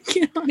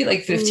it'll be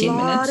like 15 minutes. A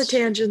lot of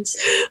tangents.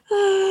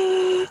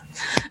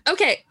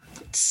 Okay,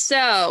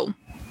 so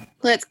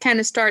let's kind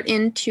of start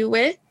into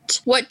it.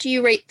 What do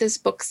you rate this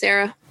book,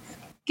 Sarah?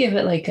 Give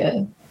it like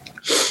a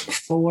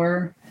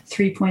 4,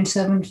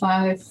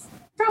 3.75,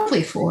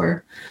 probably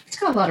 4. It's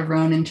got a lot of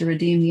Ronan to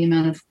redeem the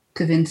amount of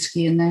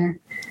Kavinsky in there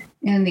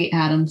and the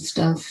Adam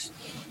stuff.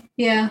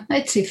 Yeah,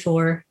 I'd say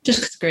 4, just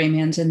because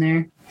Greyman's in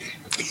there.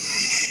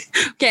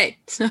 Okay,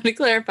 so to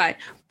clarify,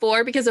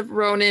 4 because of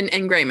Ronan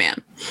and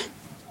Greyman.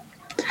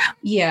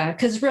 Yeah,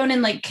 because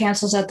Ronan like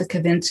cancels out the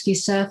Kavinsky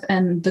stuff,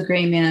 and the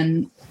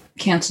Greyman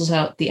cancels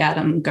out the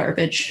Adam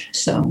garbage.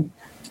 So,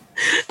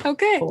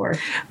 okay, 4.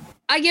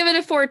 I give it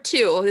a 4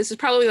 too. This is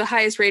probably the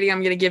highest rating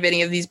I'm going to give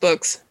any of these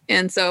books,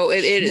 and so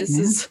it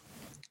is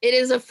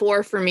a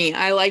 4 for me.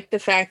 I like the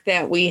fact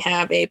that we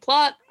have a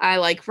plot. I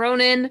like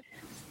Ronan.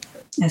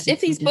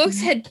 If these books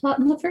had plot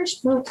in the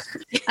first book,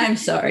 I'm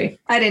sorry,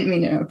 I didn't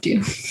mean to interrupt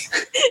you.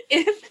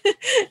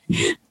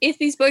 If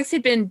these books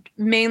had been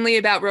mainly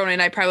about Ronan,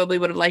 I probably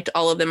would have liked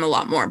all of them a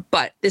lot more.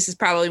 But this is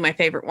probably my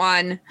favorite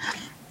one.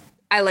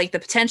 I like the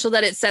potential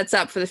that it sets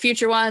up for the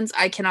future ones.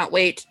 I cannot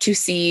wait to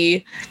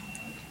see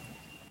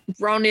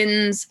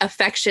Ronan's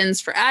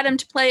affections for Adam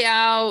to play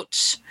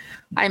out.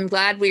 I'm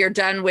glad we are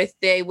done with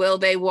they will,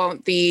 they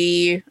won't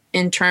be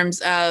in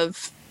terms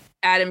of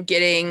Adam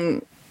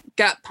getting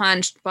gut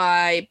punched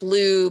by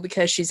Blue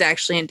because she's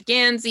actually into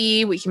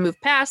Gansey. We can move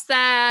past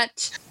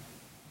that.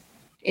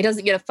 It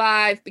doesn't get a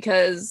 5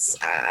 because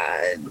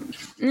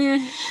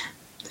and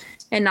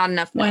not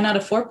enough Noah. Why not a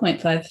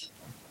 4.5?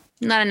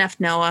 Not enough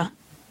Noah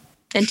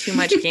and too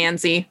much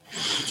Gansey.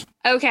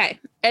 Okay.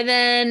 And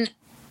then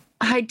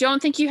I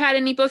don't think you had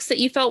any books that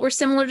you felt were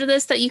similar to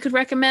this that you could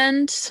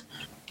recommend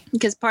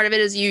because part of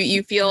it is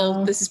you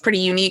feel this is pretty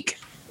unique.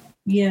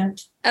 Yeah.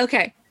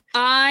 Okay.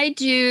 I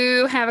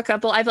do have a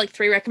couple. I have like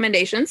 3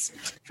 recommendations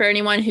for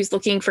anyone who's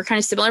looking for kind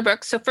of similar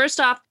books. So first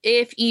off,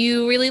 if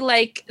you really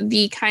like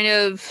the kind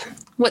of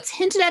what's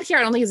hinted at here,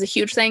 I don't think is a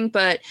huge thing,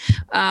 but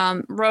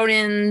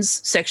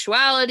Rodin's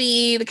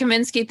sexuality, the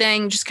Kaminsky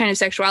thing, just kind of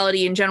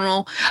sexuality in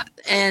general,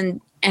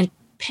 and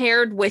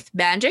paired with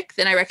magic,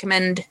 then I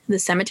recommend The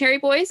Cemetery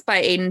Boys by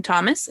Aidan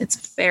Thomas. It's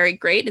very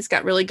great. It's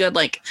got really good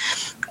like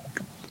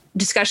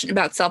discussion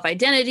about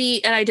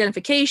self-identity and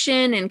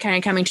identification and kind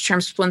of coming to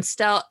terms with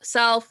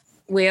oneself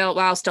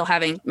while still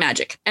having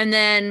magic. And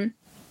then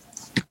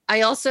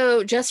I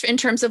also, just in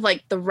terms of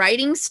like the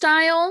writing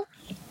style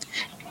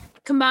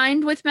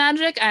combined with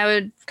magic, I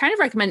would kind of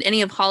recommend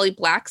any of Holly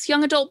Black's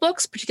young adult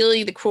books,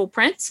 particularly The Cruel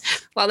Prince.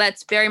 While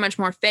that's very much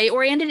more Fae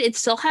oriented, it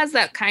still has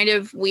that kind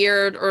of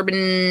weird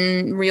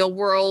urban real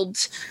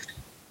world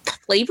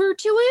flavor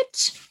to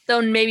it,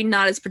 though maybe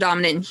not as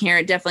predominant in here.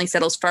 It definitely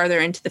settles farther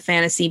into the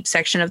fantasy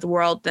section of the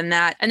world than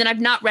that. And then I've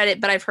not read it,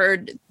 but I've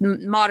heard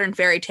Modern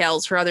Fairy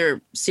Tales, her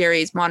other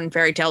series, Modern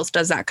Fairy Tales,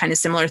 does that kind of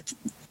similar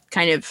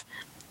kind of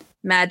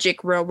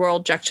magic real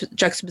world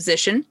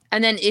juxtaposition.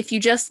 And then if you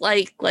just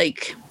like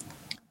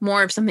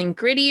more of something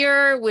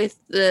grittier with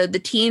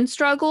the teen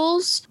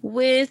struggles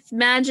with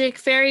magic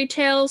fairy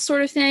tale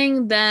sort of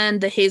thing, then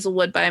The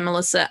Hazelwood by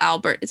Melissa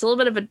Albert. It's a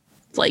little bit of a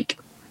like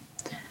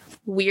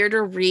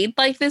weirder read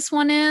like this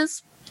one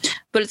is,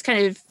 but it's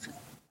kind of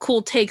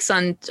cool takes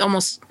on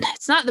almost,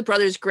 it's not the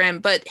Brothers Grimm,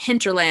 but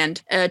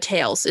hinterland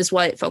tales is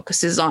what it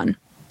focuses on.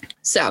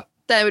 So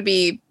that would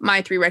be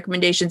my 3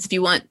 recommendations if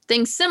you want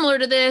things similar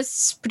to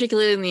this,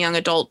 particularly in the young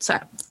adult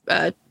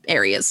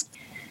areas.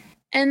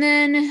 And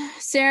then,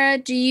 Sarah,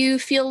 do you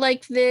feel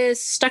like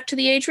this stuck to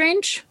the age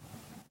range?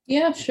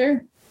 Yeah,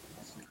 sure.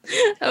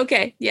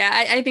 Okay.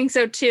 Yeah, I think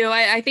so too.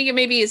 I think it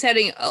maybe is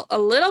heading a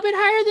little bit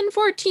higher than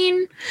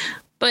 14,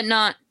 but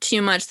not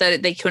too much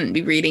that they couldn't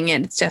be reading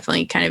it. It's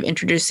definitely kind of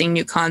introducing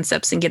new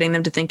concepts and getting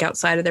them to think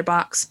outside of their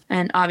box.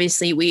 And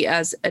obviously we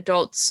as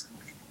adults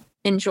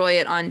enjoy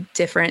it on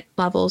different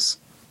levels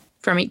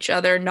from each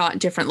other, not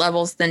different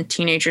levels than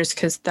teenagers,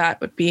 because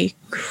that would be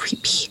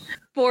creepy.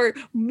 For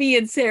me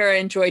and Sarah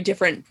enjoy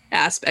different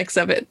aspects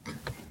of it.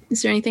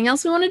 Is there anything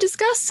else we want to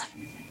discuss?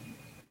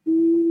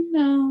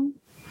 No.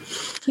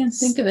 Can't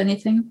think of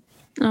anything.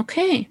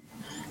 Okay.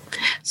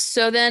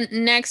 So then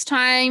next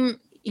time,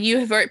 you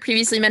have already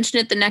previously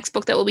mentioned it, the next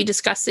book that we'll be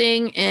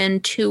discussing in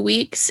 2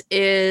 weeks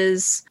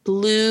is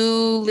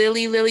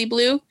Lily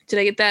Blue. Did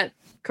I get that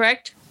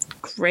correct?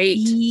 Great.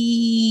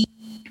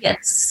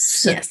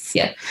 Yes. Yes.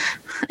 Yeah.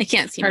 I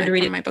can't see Hard to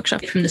read my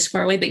bookshelf from this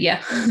far away, but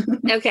yeah.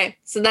 Okay,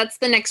 so that's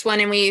the next one,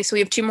 and we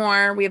have 2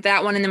 more. We have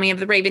that one, and then we have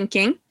The Raven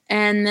King.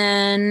 And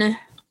then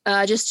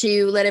just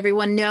to let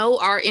everyone know,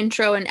 our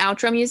intro and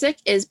outro music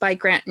is by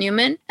Grant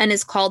Newman and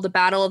is called The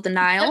Battle of the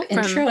Nile.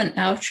 Intro and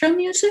outro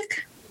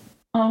music?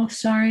 Oh,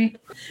 sorry.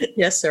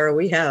 Yes, Sarah,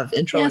 we have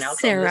intro and outro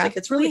Sarah, music.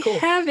 It's really cool. We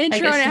have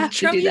intro and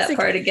outro do music. that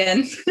part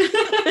again.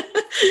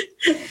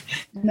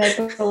 My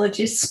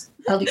apologies.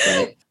 I'll be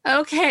quiet.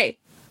 Okay,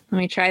 let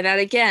me try that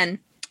again.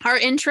 Our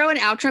intro and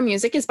outro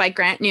music is by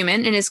Grant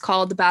Newman and is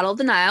called The Battle of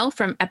the Nile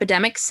from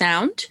Epidemic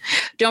Sound.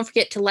 Don't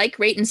forget to like,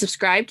 rate, and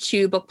subscribe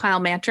to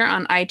Bookpile Banter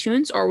on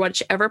iTunes or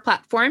whichever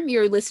platform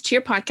you listen to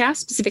your podcast.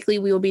 Specifically,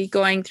 we will be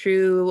going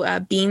through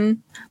Podbean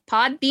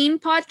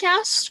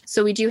podcast.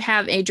 So we do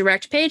have a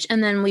direct page,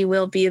 and then we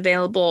will be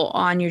available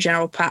on your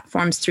general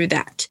platforms through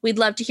that. We'd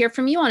love to hear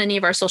from you on any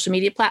of our social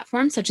media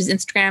platforms, such as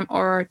Instagram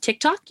or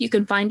TikTok. You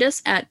can find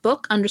us at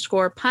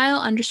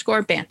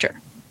book_pile_banter.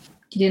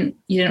 You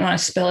didn't want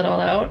to spell it all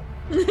out?